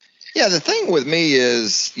 Yeah, the thing with me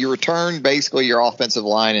is you return basically your offensive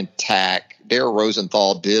line intact. Darrell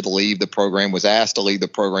Rosenthal did leave the program, was asked to leave the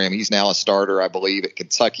program. He's now a starter, I believe, at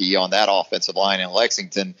Kentucky on that offensive line in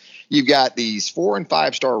Lexington. You've got these 4- and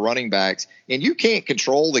 5-star running backs, and you can't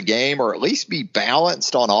control the game or at least be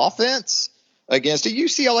balanced on offense against a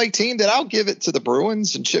UCLA team that I'll give it to the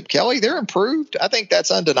Bruins and Chip Kelly. They're improved. I think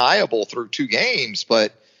that's undeniable through 2 games,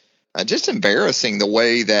 but just embarrassing the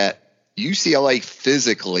way that UCLA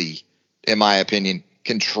physically, in my opinion,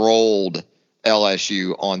 controlled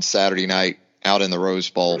LSU on Saturday night out in the Rose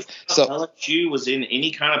Bowl. So LSU was in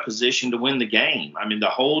any kind of position to win the game. I mean, the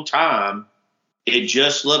whole time it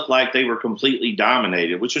just looked like they were completely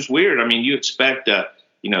dominated, which is weird. I mean, you expect,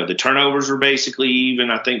 the turnovers were basically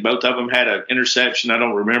even. I think both of them had an interception. I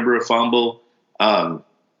don't remember a fumble. Probably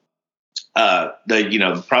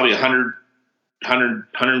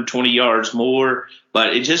 120 yards more,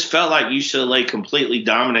 but it just felt like UCLA completely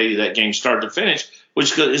dominated that game start to finish,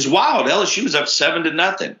 which is wild. LSU was up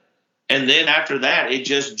 7-0. And then after that, it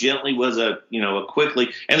just gently was a quickly,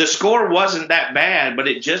 and the score wasn't that bad, but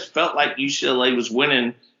it just felt like UCLA was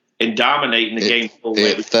winning and dominating the game.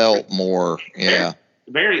 It felt more, yeah.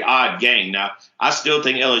 Very odd game. Now, I still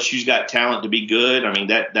think LSU's got talent to be good. I mean,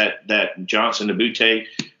 that Johnson-Nabute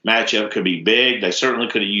matchup could be big. They certainly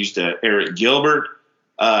could have used Eric Gilbert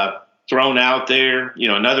thrown out there.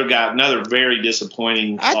 Another guy, another very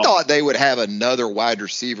disappointing. I thought they would have another wide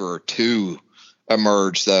receiver or 2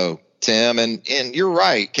 emerge, though, Tim. And you're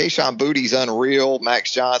right. Kayshon Boutte's unreal.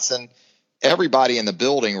 Max Johnson. Everybody in the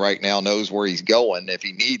building right now knows where he's going if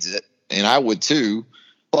he needs it, and I would too.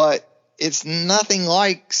 But it's nothing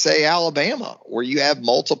like, say, Alabama, where you have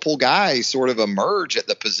multiple guys sort of emerge at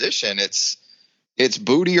the position. It's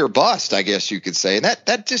Boutte or bust, I guess you could say. And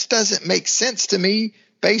that just doesn't make sense to me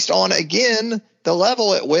based on, again, the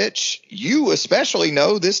level at which you especially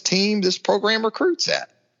know this program recruits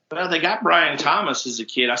at. Well, they got Brian Thomas as a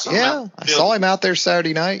kid. I saw him out there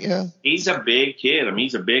Saturday night, yeah. He's a big kid. I mean,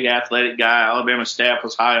 he's a big athletic guy. Alabama staff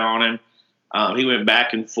was high on him. He went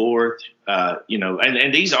back and forth,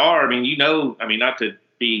 and these are, not to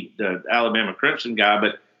be the Alabama Crimson guy,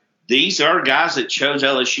 but these are guys that chose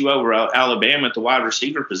LSU over Alabama at the wide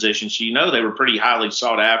receiver position. So, they were pretty highly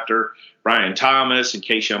sought after, Brian Thomas and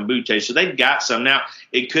Kayshon Boutte. So they've got some. Now,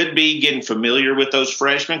 it could be getting familiar with those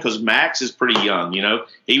freshmen because Max is pretty young.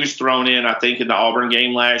 He was thrown in, I think, in the Auburn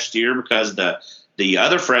game last year because the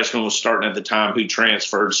other freshman was starting at the time who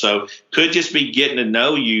transferred. So could just be getting to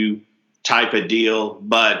know you type of deal,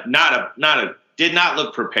 but did not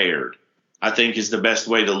look prepared, I think is the best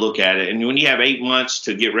way to look at it. And when you have 8 months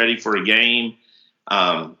to get ready for a game,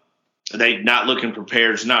 they not looking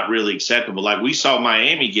prepared is not really acceptable. Like we saw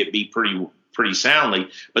Miami get beat pretty soundly,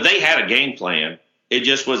 but they had a game plan. It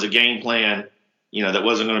just was a game plan, that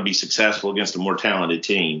wasn't going to be successful against a more talented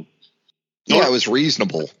team. Yeah, it was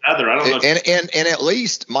reasonable. I don't know. And at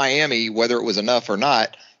least Miami, whether it was enough or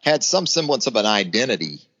not, had some semblance of an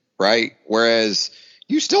identity, right? Whereas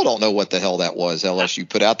you still don't know what the hell that was LSU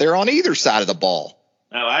put out there on either side of the ball.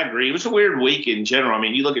 No, I agree. It was a weird week in general. I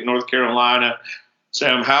mean, you look at North Carolina,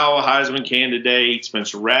 Sam Howell, Heisman candidate,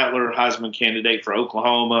 Spencer Rattler, Heisman candidate for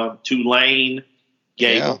Oklahoma, Tulane.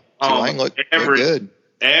 Tulane looked good.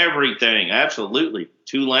 Everything, absolutely.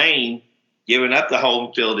 Tulane giving up the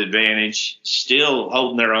home field advantage, still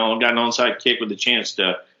holding their own, got an onside kick with a chance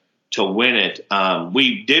to win it.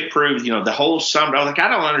 We did prove, the whole summer, I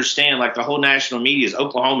don't understand, the whole national media is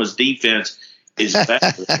Oklahoma's defense is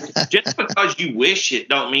better. Just because you wish it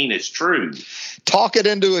don't mean it's true. Talk it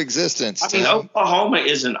into existence. I mean, Oklahoma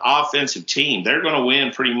is an offensive team. They're going to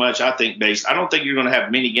win pretty much, I think, I don't think you're going to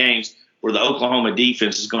have many games where the Oklahoma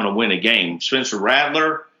defense is going to win a game. Spencer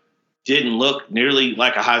Rattler didn't look nearly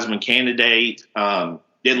like a Heisman candidate.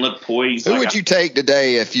 Didn't look poised. Who would you take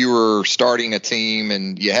today if you were starting a team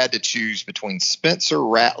and you had to choose between Spencer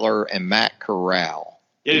Rattler and Matt Corral?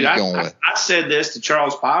 Dude, I said this to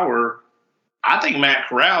Charles Power. I think Matt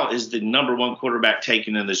Corral is the number 1 quarterback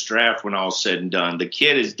taken in this draft when all is said and done. The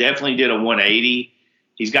kid definitely did a 180.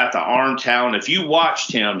 He's got the arm talent. If you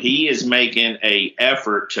watched him, he is making a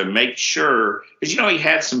effort to make sure, because he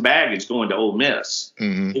had some baggage going to Ole Miss.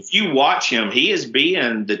 Mm-hmm. If you watch him, he is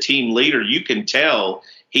being the team leader. You can tell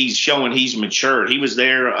he's showing he's matured. He was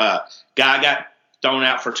there. Guy got thrown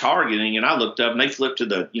out for targeting, and I looked up, and they flipped to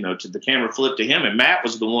the camera, flipped to him, and Matt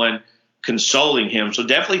was the one consoling him. So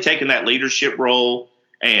definitely taking that leadership role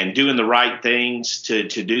and doing the right things to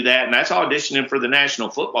do that. And that's auditioning for the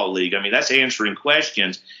National Football League. I mean, that's answering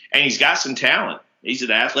questions. And he's got some talent. He's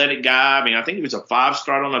an athletic guy. I mean, I think he was a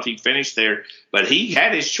 5-star. I don't know if he finished there, but he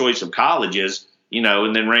had his choice of colleges,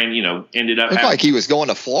 and then ended up. Looked like he was going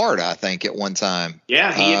to Florida, I think, at one time.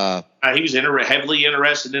 Yeah, he was heavily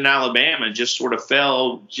interested in Alabama and just sort of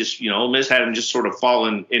fell. Ole Miss had him just sort of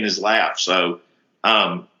falling in his lap. So,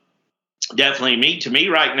 definitely to me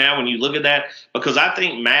right now, when you look at that, because I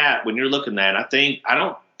think Matt, when you're looking at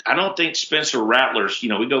that, I don't think Spencer Rattler's,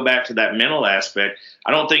 we go back to that mental aspect.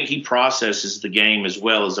 I don't think he processes the game as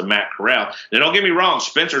well as a Matt Corral. Now, don't get me wrong,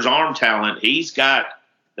 Spencer's arm talent, he's got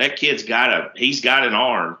an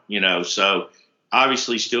arm, so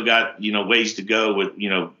obviously still got, ways to go with,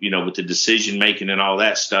 with the decision making and all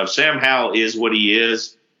that stuff. Sam Howell is what he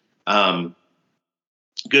is.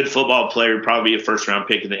 Good football player, probably a first-round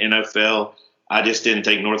pick in the NFL. I just didn't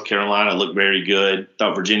think North Carolina looked very good.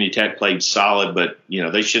 Thought Virginia Tech played solid, but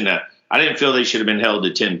they shouldn't have. I didn't feel they should have been held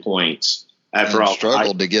to 10 points after all.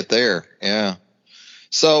 Struggled to get there, yeah.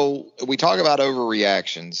 So we talk about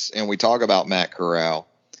overreactions, and we talk about Matt Corral.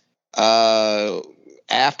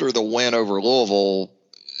 After the win over Louisville,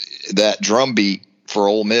 that drumbeat for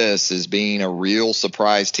Ole Miss as being a real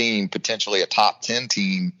surprise team, potentially a top 10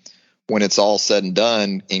 team, when it's all said and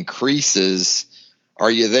done, increases.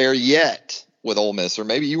 Are you there yet with Ole Miss? Or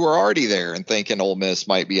maybe you were already there and thinking Ole Miss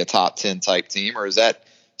might be a top 10 type team, or is that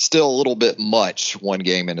still a little bit much one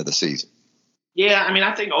game into the season? Yeah, I mean,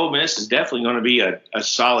 I think Ole Miss is definitely going to be a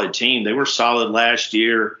solid team. They were solid last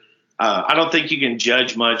year. I don't think you can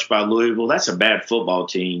judge much by Louisville. That's a bad football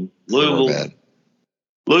team. Louisville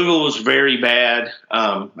was very bad.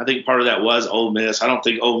 I think part of that was Ole Miss. I don't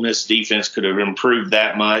think Ole Miss defense could have improved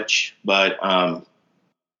that much, but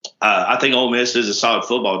I think Ole Miss is a solid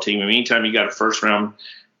football team. In the meantime, you got a first-round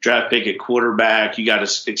draft pick at quarterback. You got an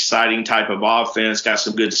exciting type of offense, got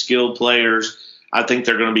some good skilled players. I think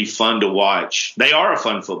they're going to be fun to watch. They are a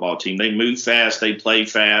fun football team. They move fast. They play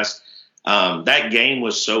fast. That game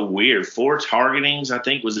was so weird. 4 targetings, I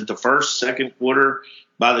think, was it the first, second quarter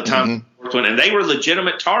by the time and they were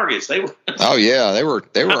legitimate targets. They were. Oh yeah, they were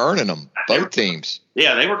earning them. Both teams.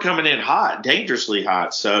 Yeah, they were coming in hot, dangerously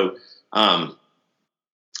hot. So,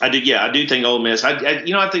 I do think Ole Miss.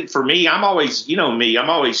 I think for me, I'm always, I'm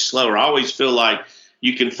always slower. I always feel like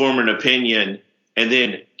you can form an opinion and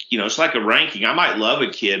then, it's like a ranking. I might love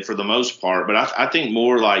a kid for the most part, but I think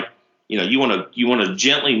more like, you want to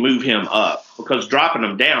gently move him up, because dropping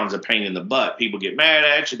him down is a pain in the butt. People get mad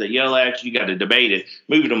at you, they yell at you. You got to debate it.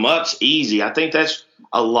 Moving them up's easy. I think that's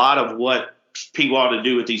a lot of what people ought to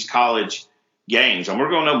do with these college games. And we're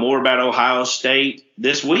going to know more about Ohio State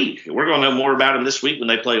this week. We're going to know more about them this week when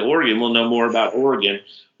they play Oregon. We'll know more about Oregon.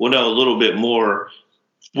 We'll know a little bit more.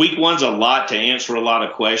 Week 1's a lot to answer a lot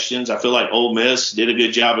of questions. I feel like Ole Miss did a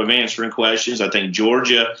good job of answering questions. I think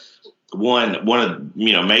Georgia won one of,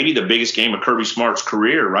 maybe the biggest game of Kirby Smart's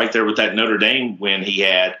career, right there with that Notre Dame win he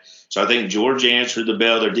had. So I think Georgia answered the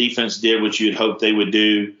bell. Their defense did what you'd hope they would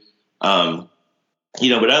do. But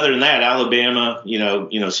other than that, Alabama,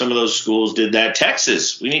 some of those schools did that.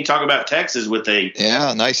 Texas, we need to talk about Texas with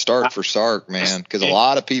nice start for Sark, man, because a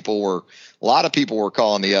lot of people were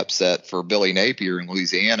calling the upset for Billy Napier in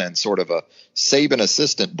Louisiana and sort of a Saban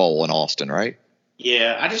assistant bowl in Austin, right?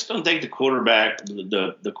 Yeah, I just don't think the quarterback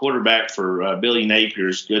for Billy Napier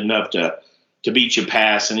is good enough to beat you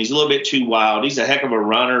passing. He's a little bit too wild. He's a heck of a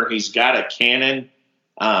runner. He's got a cannon,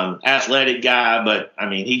 athletic guy, but I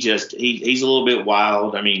mean, he's a little bit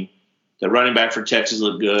wild. I mean, the running back for Texas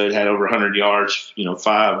looked good, had over 100 yards,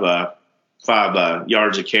 5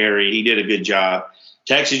 yards a carry. He did a good job.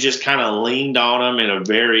 Texas just kind of leaned on him in a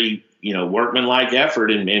very workmanlike effort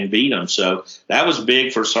and beat them. So that was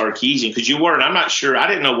big for Sarkisian, because I'm not sure. I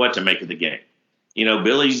didn't know what to make of the game.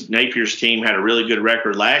 Billy Napier's team had a really good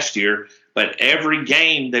record last year, but every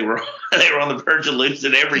game they were on the verge of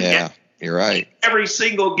losing every game. Yeah, you're right. Every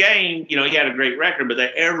single game, he had a great record, but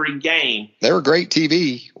every game. They were great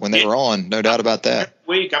TV when they were on, no doubt about that.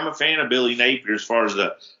 Every week, I'm a fan of Billy Napier as far as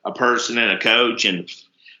a person and a coach and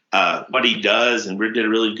what he does, and did a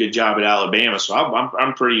really good job at Alabama. So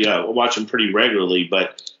I'm pretty watch him pretty regularly.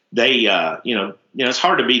 But they, it's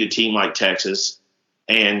hard to beat a team like Texas,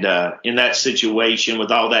 And in that situation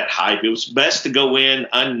with all that hype, it was best to go in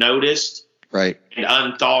unnoticed, right, and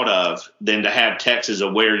unthought of than to have Texas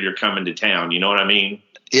aware you're coming to town. You know what I mean?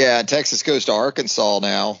 Yeah, Texas goes to Arkansas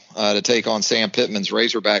now to take on Sam Pittman's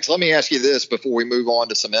Razorbacks. Let me ask you this before we move on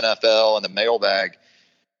to some NFL and the mailbag.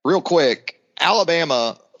 Real quick,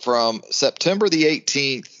 Alabama from September the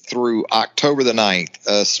 18th through October the 9th,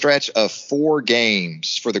 a stretch of 4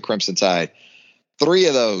 games for the Crimson Tide. 3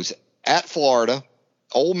 of those at Florida,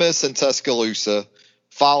 Ole Miss and Tuscaloosa,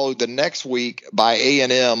 followed the next week by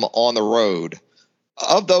A&M on the road.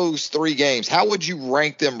 Of those 3 games, how would you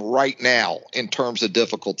rank them right now in terms of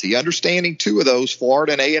difficulty? Understanding 2 of those,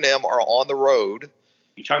 Florida and A&M, are on the road,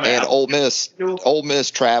 and Ole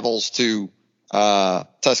Miss travels to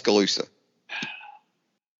Tuscaloosa.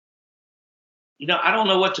 I don't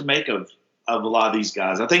know what to make of a lot of these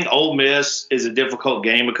guys. I think Ole Miss is a difficult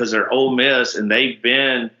game because they're Ole Miss, and they've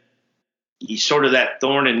been sort of that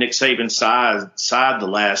thorn in Nick Saban's side the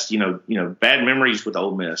last, bad memories with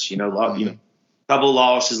Ole Miss. Couple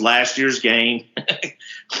losses. Last year's game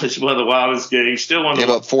was one of the wildest games. Still one of the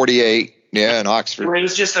gave up 48. Yeah, in Oxford. It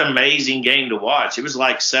was just an amazing game to watch. It was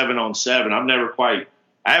like 7-on-7.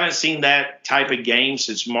 I haven't seen that type of game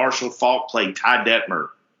since Marshall Faulk played Ty Detmer.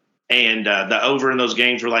 And the over in those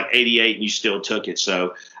games were like 88, and you still took it.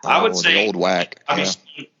 So I would say the old whack.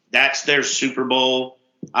 That's their Super Bowl.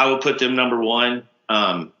 I would put them number 1.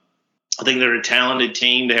 I think they're a talented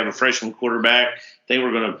team. They have a freshman quarterback. They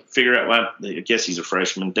were going to figure out. I guess he's a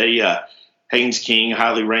freshman. Haynes King,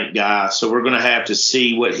 highly ranked guy. So we're going to have to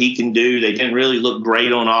see what he can do. They didn't really look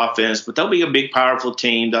great on offense, but they'll be a big, powerful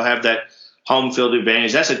team. They'll have that home field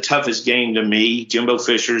advantage. That's the toughest game to me. Jimbo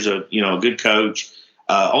Fisher's a good coach.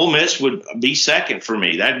 Ole Miss would be second for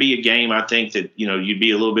me. That'd be a game I think that, you'd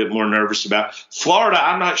be a little bit more nervous about. Florida,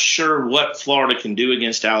 I'm not sure what Florida can do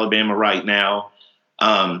against Alabama right now.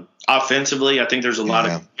 Offensively, I think there's a lot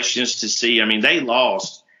of questions to see. I mean, they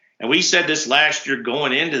lost. And we said this last year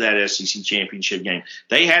going into that SEC championship game.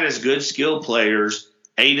 They had as good skill players,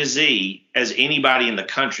 A to Z, as anybody in the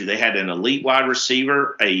country. They had an elite wide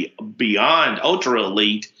receiver, a beyond ultra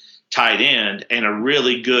elite tight end, and a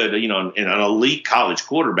really good, and an elite college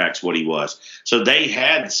quarterback's what he was. So they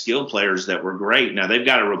had the skill players that were great. Now they've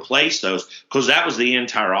got to replace those because that was the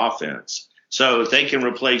entire offense. So if they can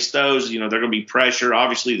replace those, they're going to be pressure.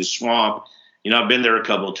 Obviously the Swamp, I've been there a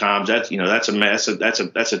couple of times. That's a mess.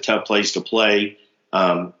 That's a tough place to play.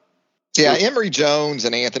 Emory Jones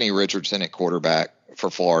and Anthony Richardson at quarterback for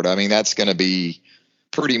Florida. I mean, that's going to be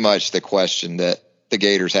pretty much the question that the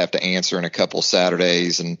Gators have to answer in a couple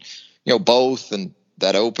Saturdays. And, both and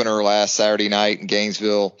that opener last Saturday night in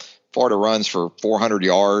Gainesville, Florida runs for 400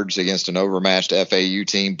 yards against an overmatched FAU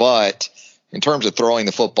team. But in terms of throwing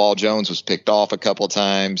the football, Jones was picked off a couple of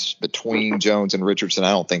times. Between Jones and Richardson,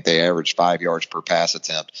 I don't think they averaged 5 yards per pass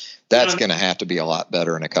attempt. That's going to have to be a lot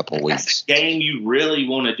better in a couple of weeks. That's a game you really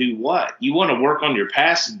want to do what? You want to work on your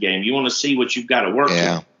passing game. You want to see what you've got to work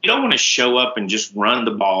on. You don't want to show up and just run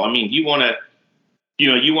the ball. I mean, you want to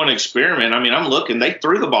experiment. I mean, I'm looking. They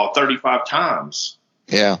threw the ball 35 times.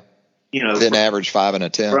 Yeah. Didn't average 5 an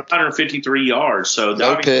attempt. 153 yards. So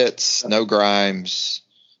no Pitts, no Grimes.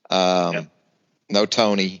 No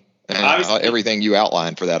Tony, and everything you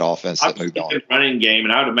outlined for that offense that moved on. Running game,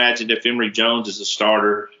 and I would imagine if Emory Jones is a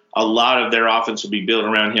starter, a lot of their offense will be built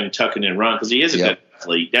around him tucking and run because he is a good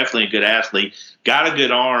athlete, definitely a good athlete, got a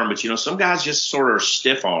good arm, but some guys just sort of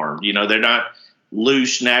stiff armed. They're not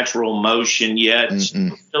loose, natural motion yet.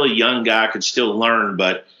 Still a young guy, could still learn,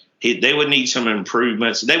 but they would need some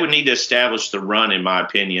improvements. They would need to establish the run, in my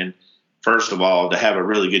opinion. First of all, to have a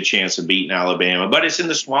really good chance of beating Alabama. But it's in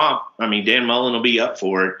the Swamp. I mean, Dan Mullen will be up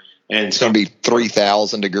for it. And it's going to be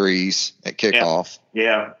 3,000 degrees at kickoff.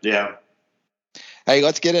 Yeah. Hey,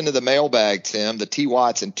 let's get into the mailbag, Tim, the T.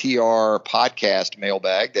 Watts and TR podcast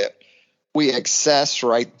mailbag that we access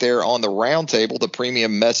right there on the Roundtable, the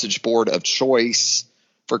premium message board of choice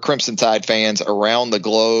for Crimson Tide fans around the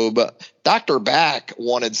globe. Dr. Back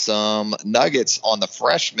wanted some nuggets on the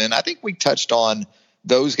freshmen. I think we touched on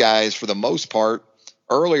those guys for the most part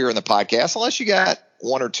earlier in the podcast, unless you got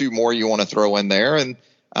 1 or 2 more you want to throw in there. And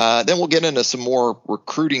then we'll get into some more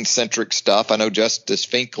recruiting centric stuff. I know Justice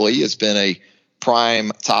Finkley has been a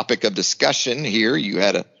prime topic of discussion here. You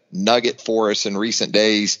had a nugget for us in recent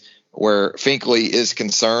days where Finkley is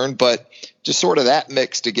concerned, but just sort of that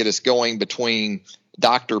mix to get us going between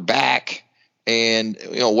Dr. Back and,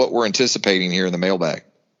 what we're anticipating here in the mailbag.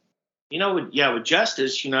 With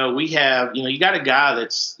Justice, we have, you got a guy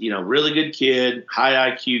that's, really good kid,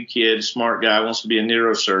 high IQ kid, smart guy, wants to be a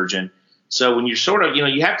neurosurgeon. So when you're sort of,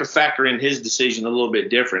 you have to factor in his decision a little bit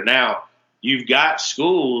different. Now, you've got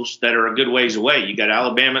schools that are a good ways away. You got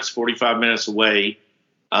Alabama, it's 45 minutes away.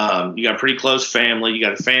 You got a pretty close family. You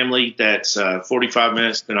got a family that's 45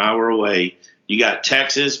 minutes to an hour away. You got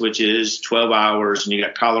Texas, which is 12 hours, and you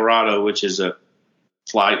got Colorado, which is a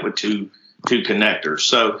flight with two connectors.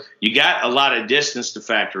 So you got a lot of distance to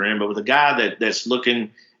factor in. But with a guy that's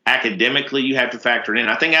looking academically, you have to factor in.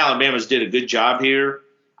 I think Alabama's did a good job here.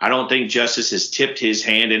 I don't think Justice has tipped his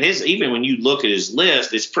hand. And even when you look at his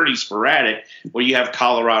list, it's pretty sporadic where you have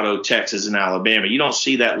Colorado, Texas, and Alabama. You don't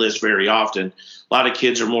see that list very often. A lot of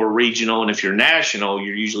kids are more regional. And if you're national,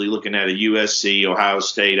 you're usually looking at a USC, Ohio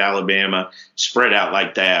State, Alabama, spread out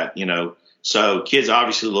like that, So kids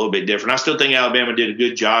obviously a little bit different. I still think Alabama did a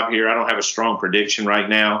good job here. I don't have a strong prediction right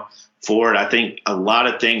now for it. I think a lot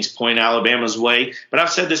of things point Alabama's way. But I've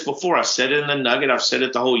said this before. I've said it in the Nugget. I've said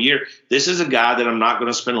it the whole year. This is a guy that I'm not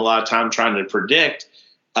going to spend a lot of time trying to predict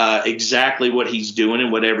exactly what he's doing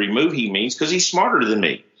and what every move he means because he's smarter than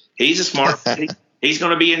me. He's a smart He's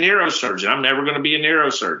going to be a neurosurgeon. I'm never going to be a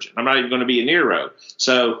neurosurgeon. I'm not even going to be a neuro.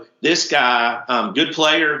 So this guy, good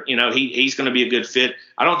player, he's going to be a good fit.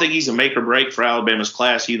 I don't think he's a make or break for Alabama's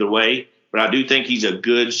class either way, but I do think he's a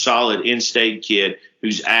good, solid in-state kid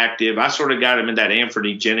who's active. I sort of got him in that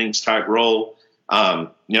Anthony Jennings type role,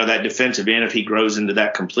 that defensive end if he grows into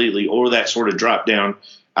that completely, or that sort of drop down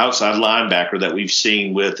outside linebacker that we've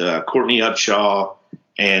seen with Courtney Upshaw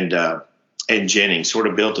and Jennings, sort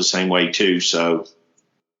of built the same way too. So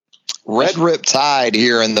Red Rip Tide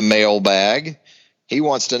here in the mailbag. He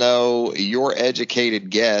wants to know your educated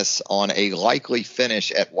guess on a likely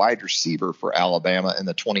finish at wide receiver for Alabama in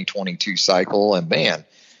the 2022 cycle. And man,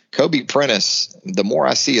 Kobe Prentice, the more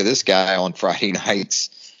I see of this guy on Friday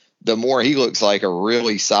nights, the more he looks like a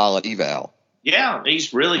really solid eval. Yeah,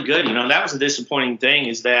 he's really good. That was a disappointing thing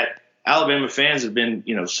is that Alabama fans have been,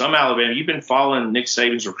 some Alabama, you've been following Nick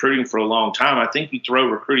Saban's recruiting for a long time. I think you throw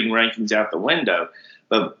recruiting rankings out the window.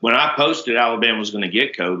 But when I posted Alabama was going to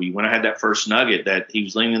get Kobe, when I had that first nugget that he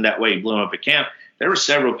was leaning that way, he blew him up at camp, there were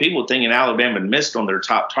several people thinking Alabama had missed on their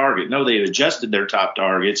top target. No, they had adjusted their top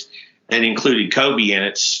targets and included Kobe in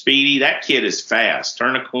it. Speedy, that kid is fast.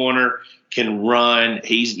 Turn a corner, can run.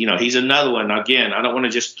 He's another one. Again, I don't want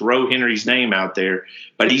to just throw Henry's name out there,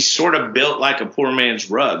 but he's sort of built like a poor man's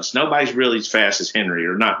Ruggs. Nobody's really as fast as Henry,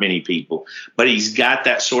 or not many people, but he's got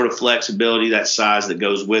that sort of flexibility, that size that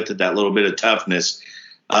goes with it, that little bit of toughness.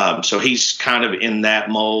 So he's kind of in that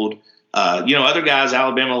mold. Other guys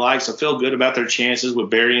Alabama likes, I feel good about their chances with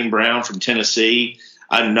Berrien Brown from Tennessee.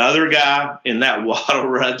 Another guy in that Waddle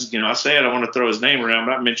Ruggs, I say I don't want to throw his name around,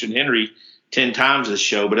 but I've mentioned Henry 10 times this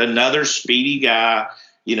show, but another speedy guy,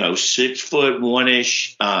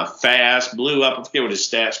 6'1" fast, blew up. I forget what his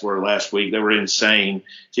stats were last week. They were insane.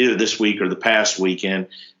 It's either this week or the past weekend.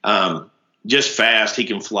 Just fast. He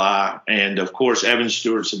can fly. And of course, Evan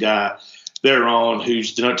Stewart's a guy they're on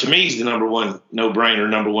who's, to me, he's the number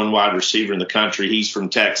one wide receiver in the country. He's from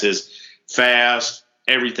Texas, fast,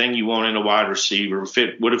 everything you want in a wide receiver.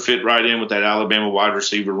 Would have fit right in with that Alabama wide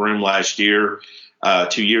receiver room last year.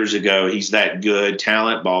 2 years ago. He's that good,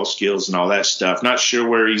 talent, ball skills, and all that stuff. Not sure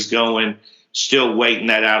where he's going. Still waiting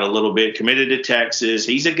that out a little bit. Committed to Texas.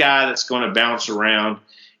 He's a guy that's going to bounce around,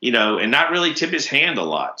 and not really tip his hand a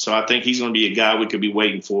lot. So I think he's going to be a guy we could be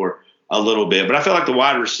waiting for a little bit. But I feel like the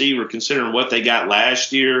wide receiver, considering what they got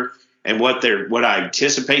last year and what I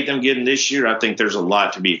anticipate them getting this year, I think there's a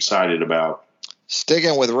lot to be excited about.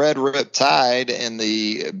 Sticking with Red Rip Tide in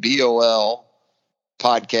the BOL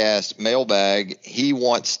podcast mailbag, he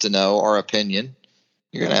wants to know our opinion.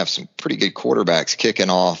 You're going to have some pretty good quarterbacks kicking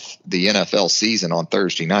off the NFL season on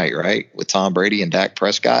Thursday night, right? With Tom Brady and Dak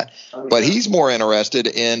Prescott. But he's more interested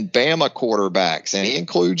in Bama quarterbacks, and he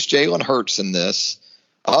includes Jalen Hurts in this.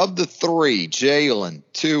 Of the three, Jalen,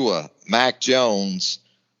 Tua, Mac Jones,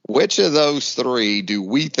 which of those three do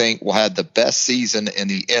we think will have the best season in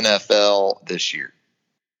the NFL this year?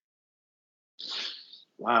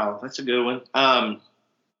 Wow, that's a good one.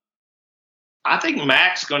 I think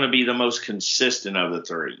Mac's going to be the most consistent of the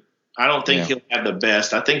three. I don't think he'll have the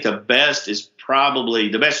best. I think the best is probably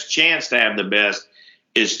the best chance to have the best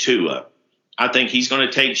is Tua. I think he's going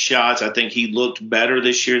to take shots. I think he looked better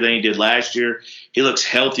this year than he did last year. He looks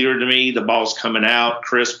healthier to me. The ball's coming out,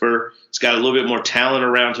 crisper. He's got a little bit more talent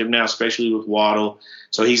around him now, especially with Waddle.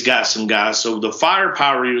 So he's got some guys. So the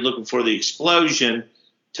firepower you're looking for, the explosion,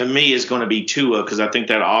 to me, is going to be Tua, because I think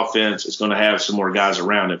that offense is going to have some more guys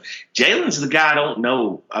around him. Jalen's the guy I don't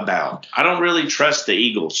know about. I don't really trust the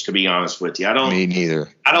Eagles, to be honest with you. Me neither.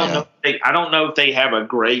 I don't know if they have a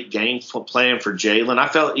great game plan for Jalen. I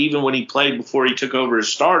felt even when he played before he took over as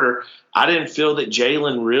starter, I didn't feel that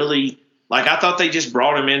Jalen really Like, I thought they just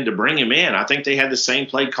brought him in to bring him in. I think they had the same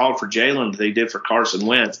play called for Jalen that they did for Carson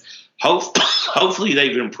Wentz. Hopefully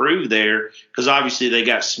they've improved there, because obviously they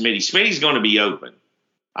got Smitty. Smitty's going to be open.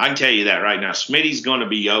 I can tell you that right now. Smitty's going to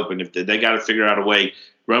be open. If they got to figure out a way,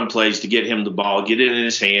 run plays to get him the ball, get it in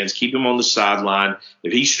his hands, keep him on the sideline.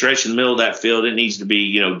 If he's stretched in the middle of that field, it needs to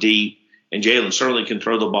be, deep. And Jalen certainly can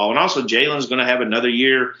throw the ball. And also Jalen's going to have another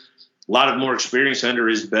year, a lot of more experience under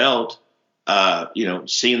his belt,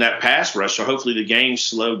 seeing that pass rush. So hopefully the game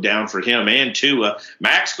slowed down for him and Tua.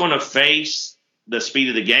 Mac's going to face the speed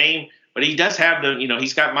of the game, but he does have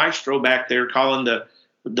he's got Maestro back there calling the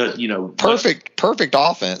perfect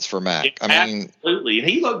offense for Mac. Absolutely. And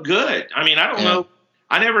he looked good. I don't know.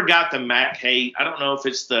 I never got the Mac hate. I don't know if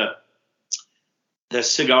it's the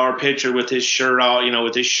cigar pitcher with his shirt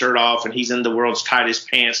off, and he's in the world's tightest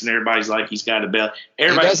pants, and everybody's like he's got a belt. He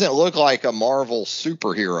doesn't look like a Marvel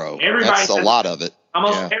superhero. That's a lot of it.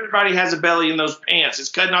 Almost everybody has a belly in those pants. It's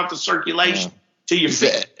cutting off the circulation to your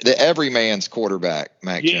feet. The everyman's quarterback,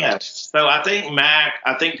 Mac Jones. So I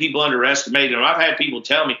think people underestimate him. I've had people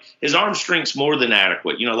tell me his arm strength's more than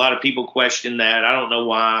adequate. A lot of people question that. I don't know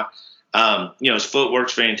why. His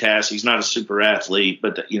footwork's fantastic. He's not a super athlete,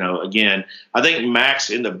 but again, I think Mac's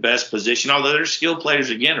in the best position. Although their skill players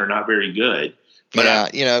again are not very good. But I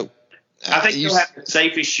think he'll have the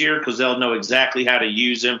safest year because they'll know exactly how to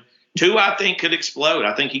use him. Tua, I think, could explode.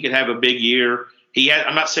 I think he could have a big year.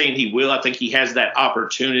 I'm not saying he will. I think he has that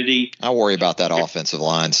opportunity. I worry about that offensive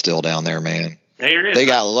line still down there, man. There it is. They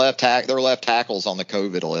got their left tackles on the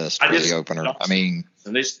COVID list for the opener.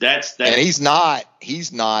 And that's and he's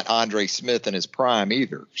not Andre Smith in his prime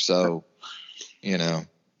either. So,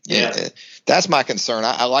 that's my concern.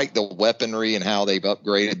 I like the weaponry and how they've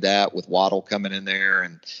upgraded that with Waddle coming in there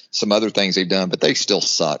and some other things they've done, but they still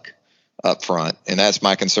suck up front. And that's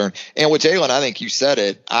my concern. And with Jalen, I think you said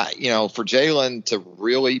it, for Jalen to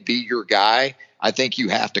really be your guy, I think you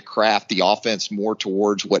have to craft the offense more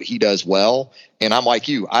towards what he does well. And I'm like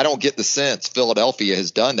you. I don't get the sense Philadelphia has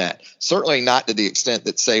done that. Certainly not to the extent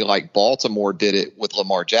that, say, like Baltimore did it with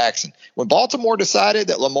Lamar Jackson. When Baltimore decided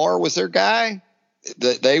that Lamar was their guy,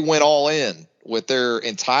 they went all in with their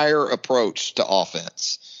entire approach to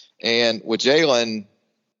offense. And with Jalen,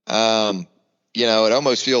 it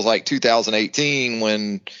almost feels like 2018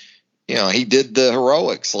 when, he did the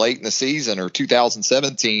heroics late in the season, or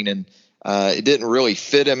 2017, and it didn't really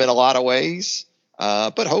fit him in a lot of ways,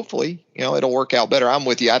 but hopefully, it'll work out better. I'm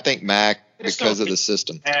with you. I think Mac, because of the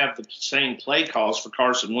system, have the same play calls for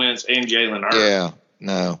Carson Wentz and Jalen Hurts. Yeah,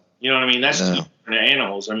 no. You know what I mean? That's two different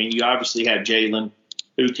animals. You obviously have Jalen,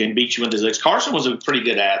 who can beat you with his legs. Carson was a pretty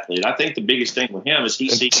good athlete. I think the biggest thing with him is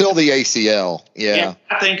until the ACL. Yeah.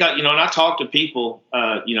 I think and I talk to people.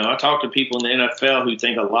 I talk to people in the NFL who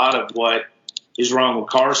think a lot of what is wrong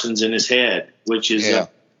with Carson's in his head, which is.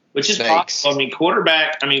 Which is possible.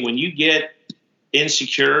 Quarterback, when you get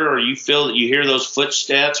insecure or you feel that you hear those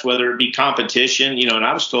footsteps, whether it be competition, and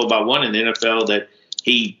I was told by one in the NFL that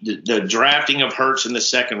the drafting of Hurts in the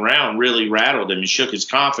second round really rattled him and shook his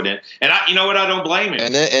confidence. And I don't blame him.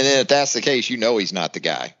 And then if that's the case, he's not the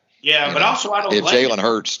guy. Yeah, but also I don't blame him. If Jalen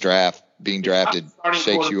Hurts being drafted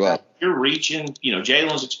shakes you up. You're reaching,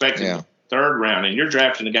 Jalen's expecting the third round and you're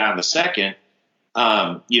drafting a guy in the second.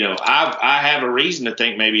 I have a reason to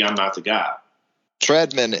think maybe I'm not the guy.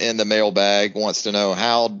 Treadman in the mailbag wants to know,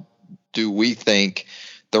 how do we think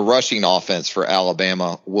the rushing offense for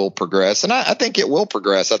Alabama will progress? And I think it will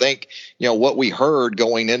progress. I think, what we heard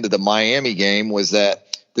going into the Miami game was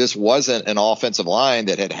that this wasn't an offensive line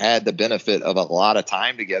that had the benefit of a lot of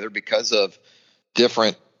time together because of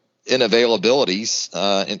different inavailabilities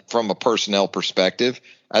from a personnel perspective.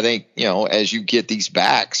 I think, as you get these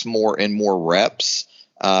backs more and more reps,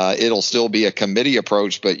 it'll still be a committee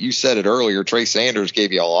approach. But you said it earlier, Trey Sanders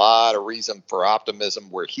gave you a lot of reason for optimism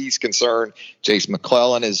where he's concerned. Chase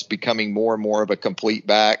McClellan is becoming more and more of a complete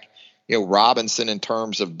back. Robinson in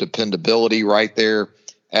terms of dependability right there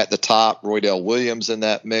at the top, Roydell Williams in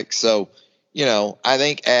that mix. So, I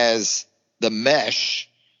think as the mesh,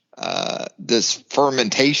 this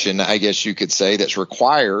fermentation, I guess you could say, that's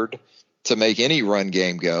required to make any run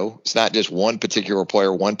game go. It's not just one particular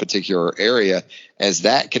player, one particular area. As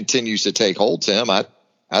that continues to take hold, Tim, I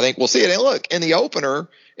think we'll see it. And look, in the opener,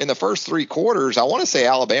 in the first three quarters, I want to say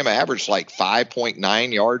Alabama averaged like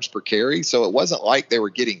 5.9 yards per carry. So it wasn't like they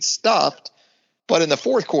were getting stuffed. But in the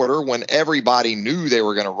fourth quarter, when everybody knew they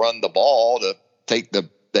were going to run the ball to take the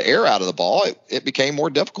air out of the ball, it became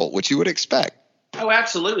more difficult, which you would expect. Oh,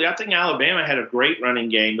 absolutely. I think Alabama had a great running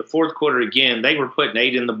game. The fourth quarter, again, they were putting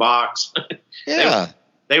 8 in the box. Yeah.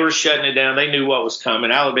 They were shutting it down. They knew what was coming.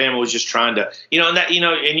 Alabama was just trying to,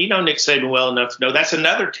 and Nick Saban well enough to know that's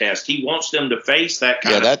another test. He wants them to face that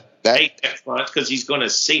kind of that front because he's going to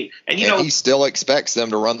see. And he still expects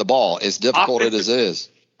them to run the ball, as difficult as it is.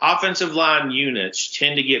 Offensive line units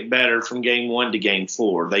tend to get better from game 1 to game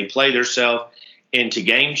 4. They play themselves into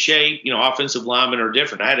game shape. Offensive linemen are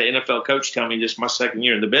different. I had an NFL coach tell me this my second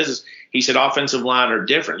year in the business. He said offensive line are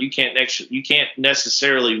different. You can't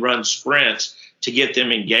necessarily run sprints to get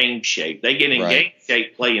them in game shape. They get in game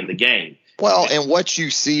shape playing the game. Well, and what you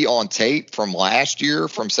see on tape from last year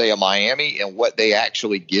from, say, a Miami and what they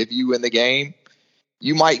actually give you in the game,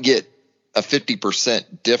 you might get a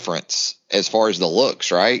 50% difference as far as the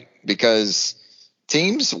looks, right? Because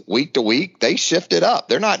teams week to week, they shift it up.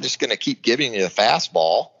 They're not just going to keep giving you the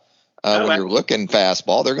fastball. When you're looking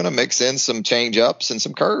fastball, they're going to mix in some change ups and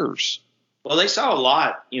some curves. Well, they saw a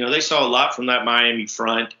lot. They saw a lot from that Miami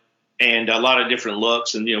front and a lot of different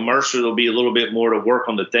looks. And, Mercer will be a little bit more to work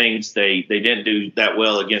on the things they didn't do that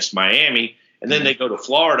well against Miami. And then they go to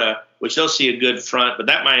Florida, which they'll see a good front. But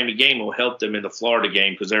that Miami game will help them in the Florida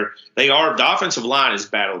game because the offensive line is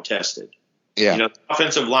battle tested. Yeah. The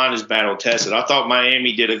offensive line is battle tested. I thought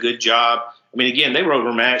Miami did a good job. I mean, again, they were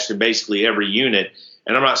overmatched in basically every unit.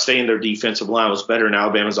 And I'm not saying their defensive line was better than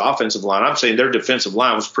Alabama's offensive line. I'm saying their defensive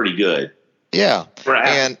line was pretty good. Yeah.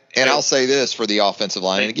 And I'll say this for the offensive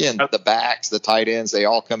line. And again, the backs, the tight ends, they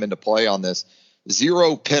all come into play on this.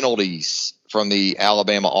 0 penalties from the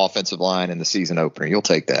Alabama offensive line in the season opener. You'll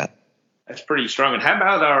take that. That's pretty strong. And how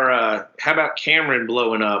about Cameron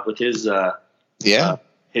blowing up with his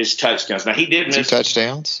his touchdowns? Now he did miss 2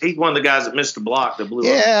 touchdowns. He's one of the guys that missed a block that blew up.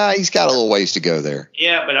 Yeah, he's got a little ways to go there.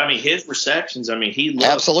 Yeah, but his receptions, he loved.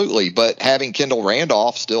 Absolutely. But having Kendall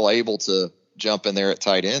Randolph still able to jump in there at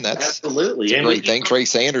tight end, that's absolutely a great thing. Trey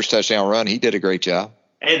Sanders touchdown run, he did a great job.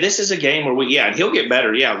 And this is a game where he'll get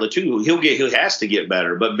better. Yeah, he has to get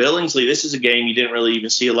better. But Billingsley, this is a game you didn't really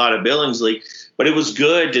even see a lot of Billingsley, but it was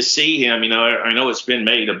good to see him. I know it's been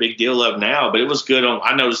made a big deal of now, but it was good.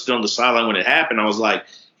 I noticed it on the sideline when it happened. I was like,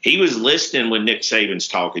 he was listening when Nick Saban's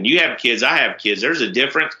talking. You have kids, I have kids. There's a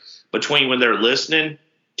difference between when they're listening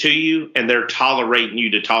to you and they're tolerating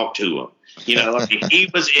you to talk to them. He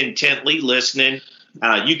was intently listening.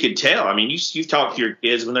 You could tell. You talk to your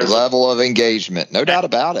kids when there's level of engagement, no doubt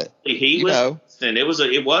about it. He was, and it was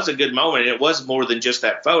a good moment. And it was more than just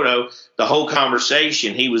that photo. The whole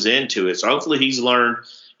conversation, he was into it. So hopefully he's learned,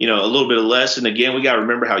 a little bit of lesson. Again, we got to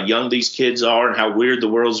remember how young these kids are and how weird the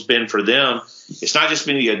world's been for them. It's not just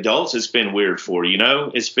been the adults it's been weird for,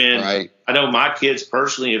 It's been right. I know my kids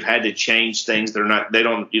personally have had to change things. You and I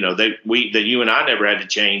never had to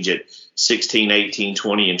change at 16, 18,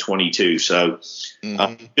 20, and 22. So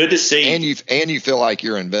good to see. And you feel like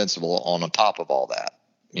you're invincible on top of all that.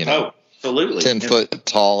 Oh, absolutely. 10 foot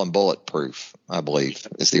tall and bulletproof, I believe,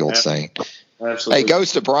 is the old saying. Absolutely. Hey,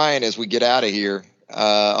 goes to Brian as we get out of here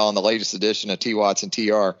on the latest edition of T. Watts and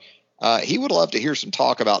TR. He would love to hear some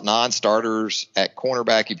talk about non-starters at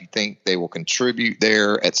cornerback if you think they will contribute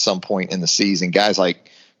there at some point in the season. Guys like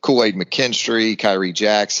Kool-Aid McKinstry, Kyrie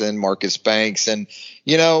Jackson, Marcus Banks. And,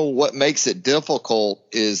 what makes it difficult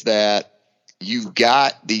is that you've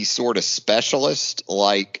got these sort of specialists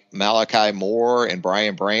like Malachi Moore and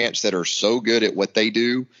Brian Branch that are so good at what they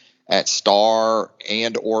do at star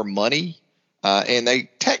and or money. And they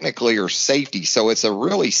technically are safety. So it's a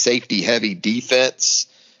really safety-heavy defense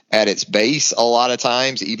at its base a lot of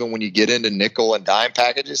times, even when you get into nickel and dime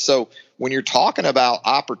packages. So when you're talking about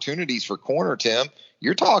opportunities for corner, Tim,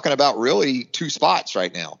 you're talking about really 2 spots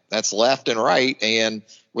right now. That's left and right. And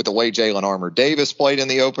with the way Jalen Armour-Davis played in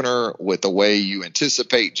the opener, with the way you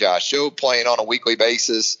anticipate Josh Jobe playing on a weekly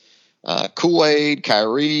basis, Kool-Aid,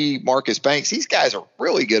 Kyrie, Marcus Banks, these guys are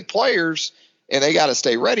really good players, and they got to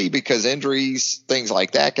stay ready because injuries, things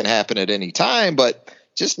like that can happen at any time. But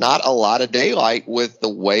just not a lot of daylight with the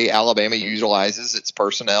way Alabama utilizes its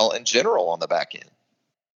personnel in general on the back end.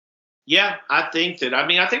 Yeah, I think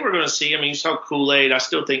we're going to see. You saw Kool-Aid. I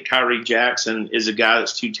still think Kyrie Jackson is a guy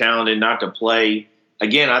that's too talented not to play.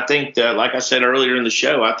 Again, I think that, like I said earlier in the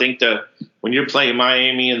show, I think that when you're playing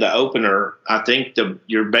Miami in the opener, I think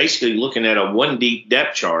you're basically looking at a 1 deep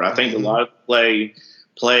depth chart. I think a lot of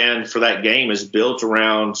plan for that game is built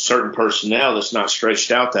around certain personnel that's not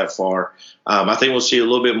stretched out that far. I think we'll see a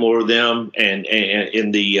little bit more of them, and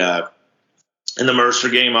in the Mercer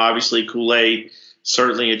game, obviously Kool-Aid,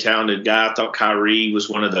 certainly a talented guy. I thought Kyrie was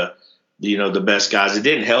one of the best guys. It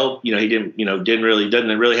didn't help, he doesn't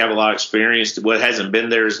really have a lot of experience. Hasn't been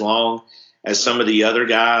there as long as some of the other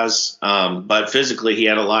guys, but physically he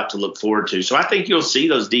had a lot to look forward to. So I think you'll see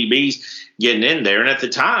those DBs getting in there. And at the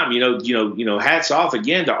time, hats off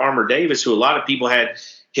again to Armour Davis, who a lot of people had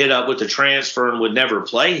hit up with the transfer and would never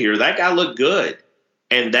play here. That guy looked good.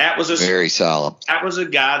 And that was very solid. That was a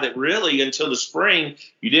guy that really, until the spring,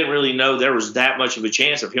 you didn't really know there was that much of a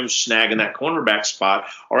chance of him snagging that cornerback spot.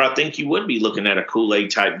 Or I think you would be looking at a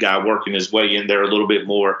Kool-Aid type guy working his way in there a little bit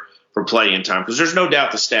more for playing time, because there's no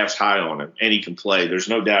doubt the staff's high on him and he can play. There's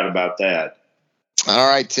no doubt about that. All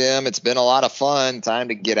right, Tim, it's been a lot of fun. Time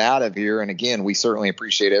to get out of here. And again, we certainly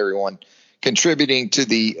appreciate everyone contributing to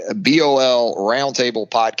the BOL Roundtable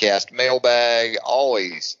Podcast mailbag.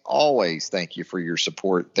 Always thank you for your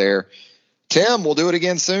support there. Tim, we'll do it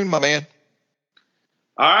again soon, my man.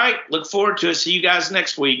 All right. Look forward to it. See you guys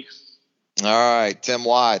next week. All right. Tim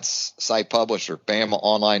Watts, site publisher,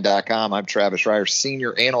 BamaOnline.com. I'm Travis Reier,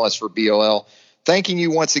 senior analyst for BOL. Thanking you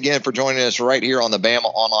once again for joining us right here on the Bama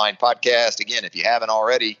Online Podcast. Again, if you haven't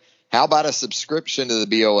already, how about a subscription to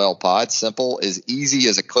the BOL Pod? Simple, as easy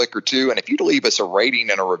as a click or two. And if you'd leave us a rating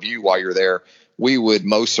and a review while you're there, we would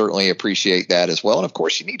most certainly appreciate that as well. And, of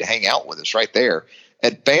course, you need to hang out with us right there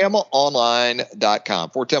at BamaOnline.com.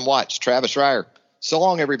 For Tim Watts, Travis Reier. So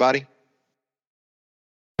long, everybody.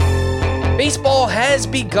 Baseball has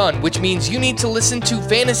begun, which means you need to listen to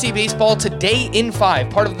Fantasy Baseball Today in 5,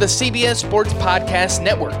 part of the CBS Sports Podcast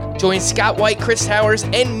Network. Join Scott White, Chris Towers,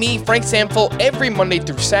 and me, Frank Samfel, every Monday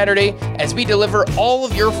through Saturday as we deliver all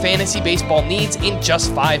of your fantasy baseball needs in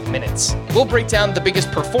just 5 minutes. We'll break down the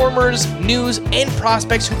biggest performers, news, and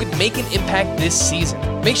prospects who could make an impact this season.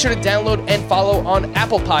 Make sure to download and follow on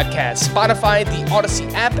Apple Podcasts, Spotify, the Odyssey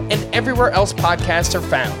app, and everywhere else podcasts are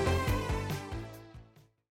found.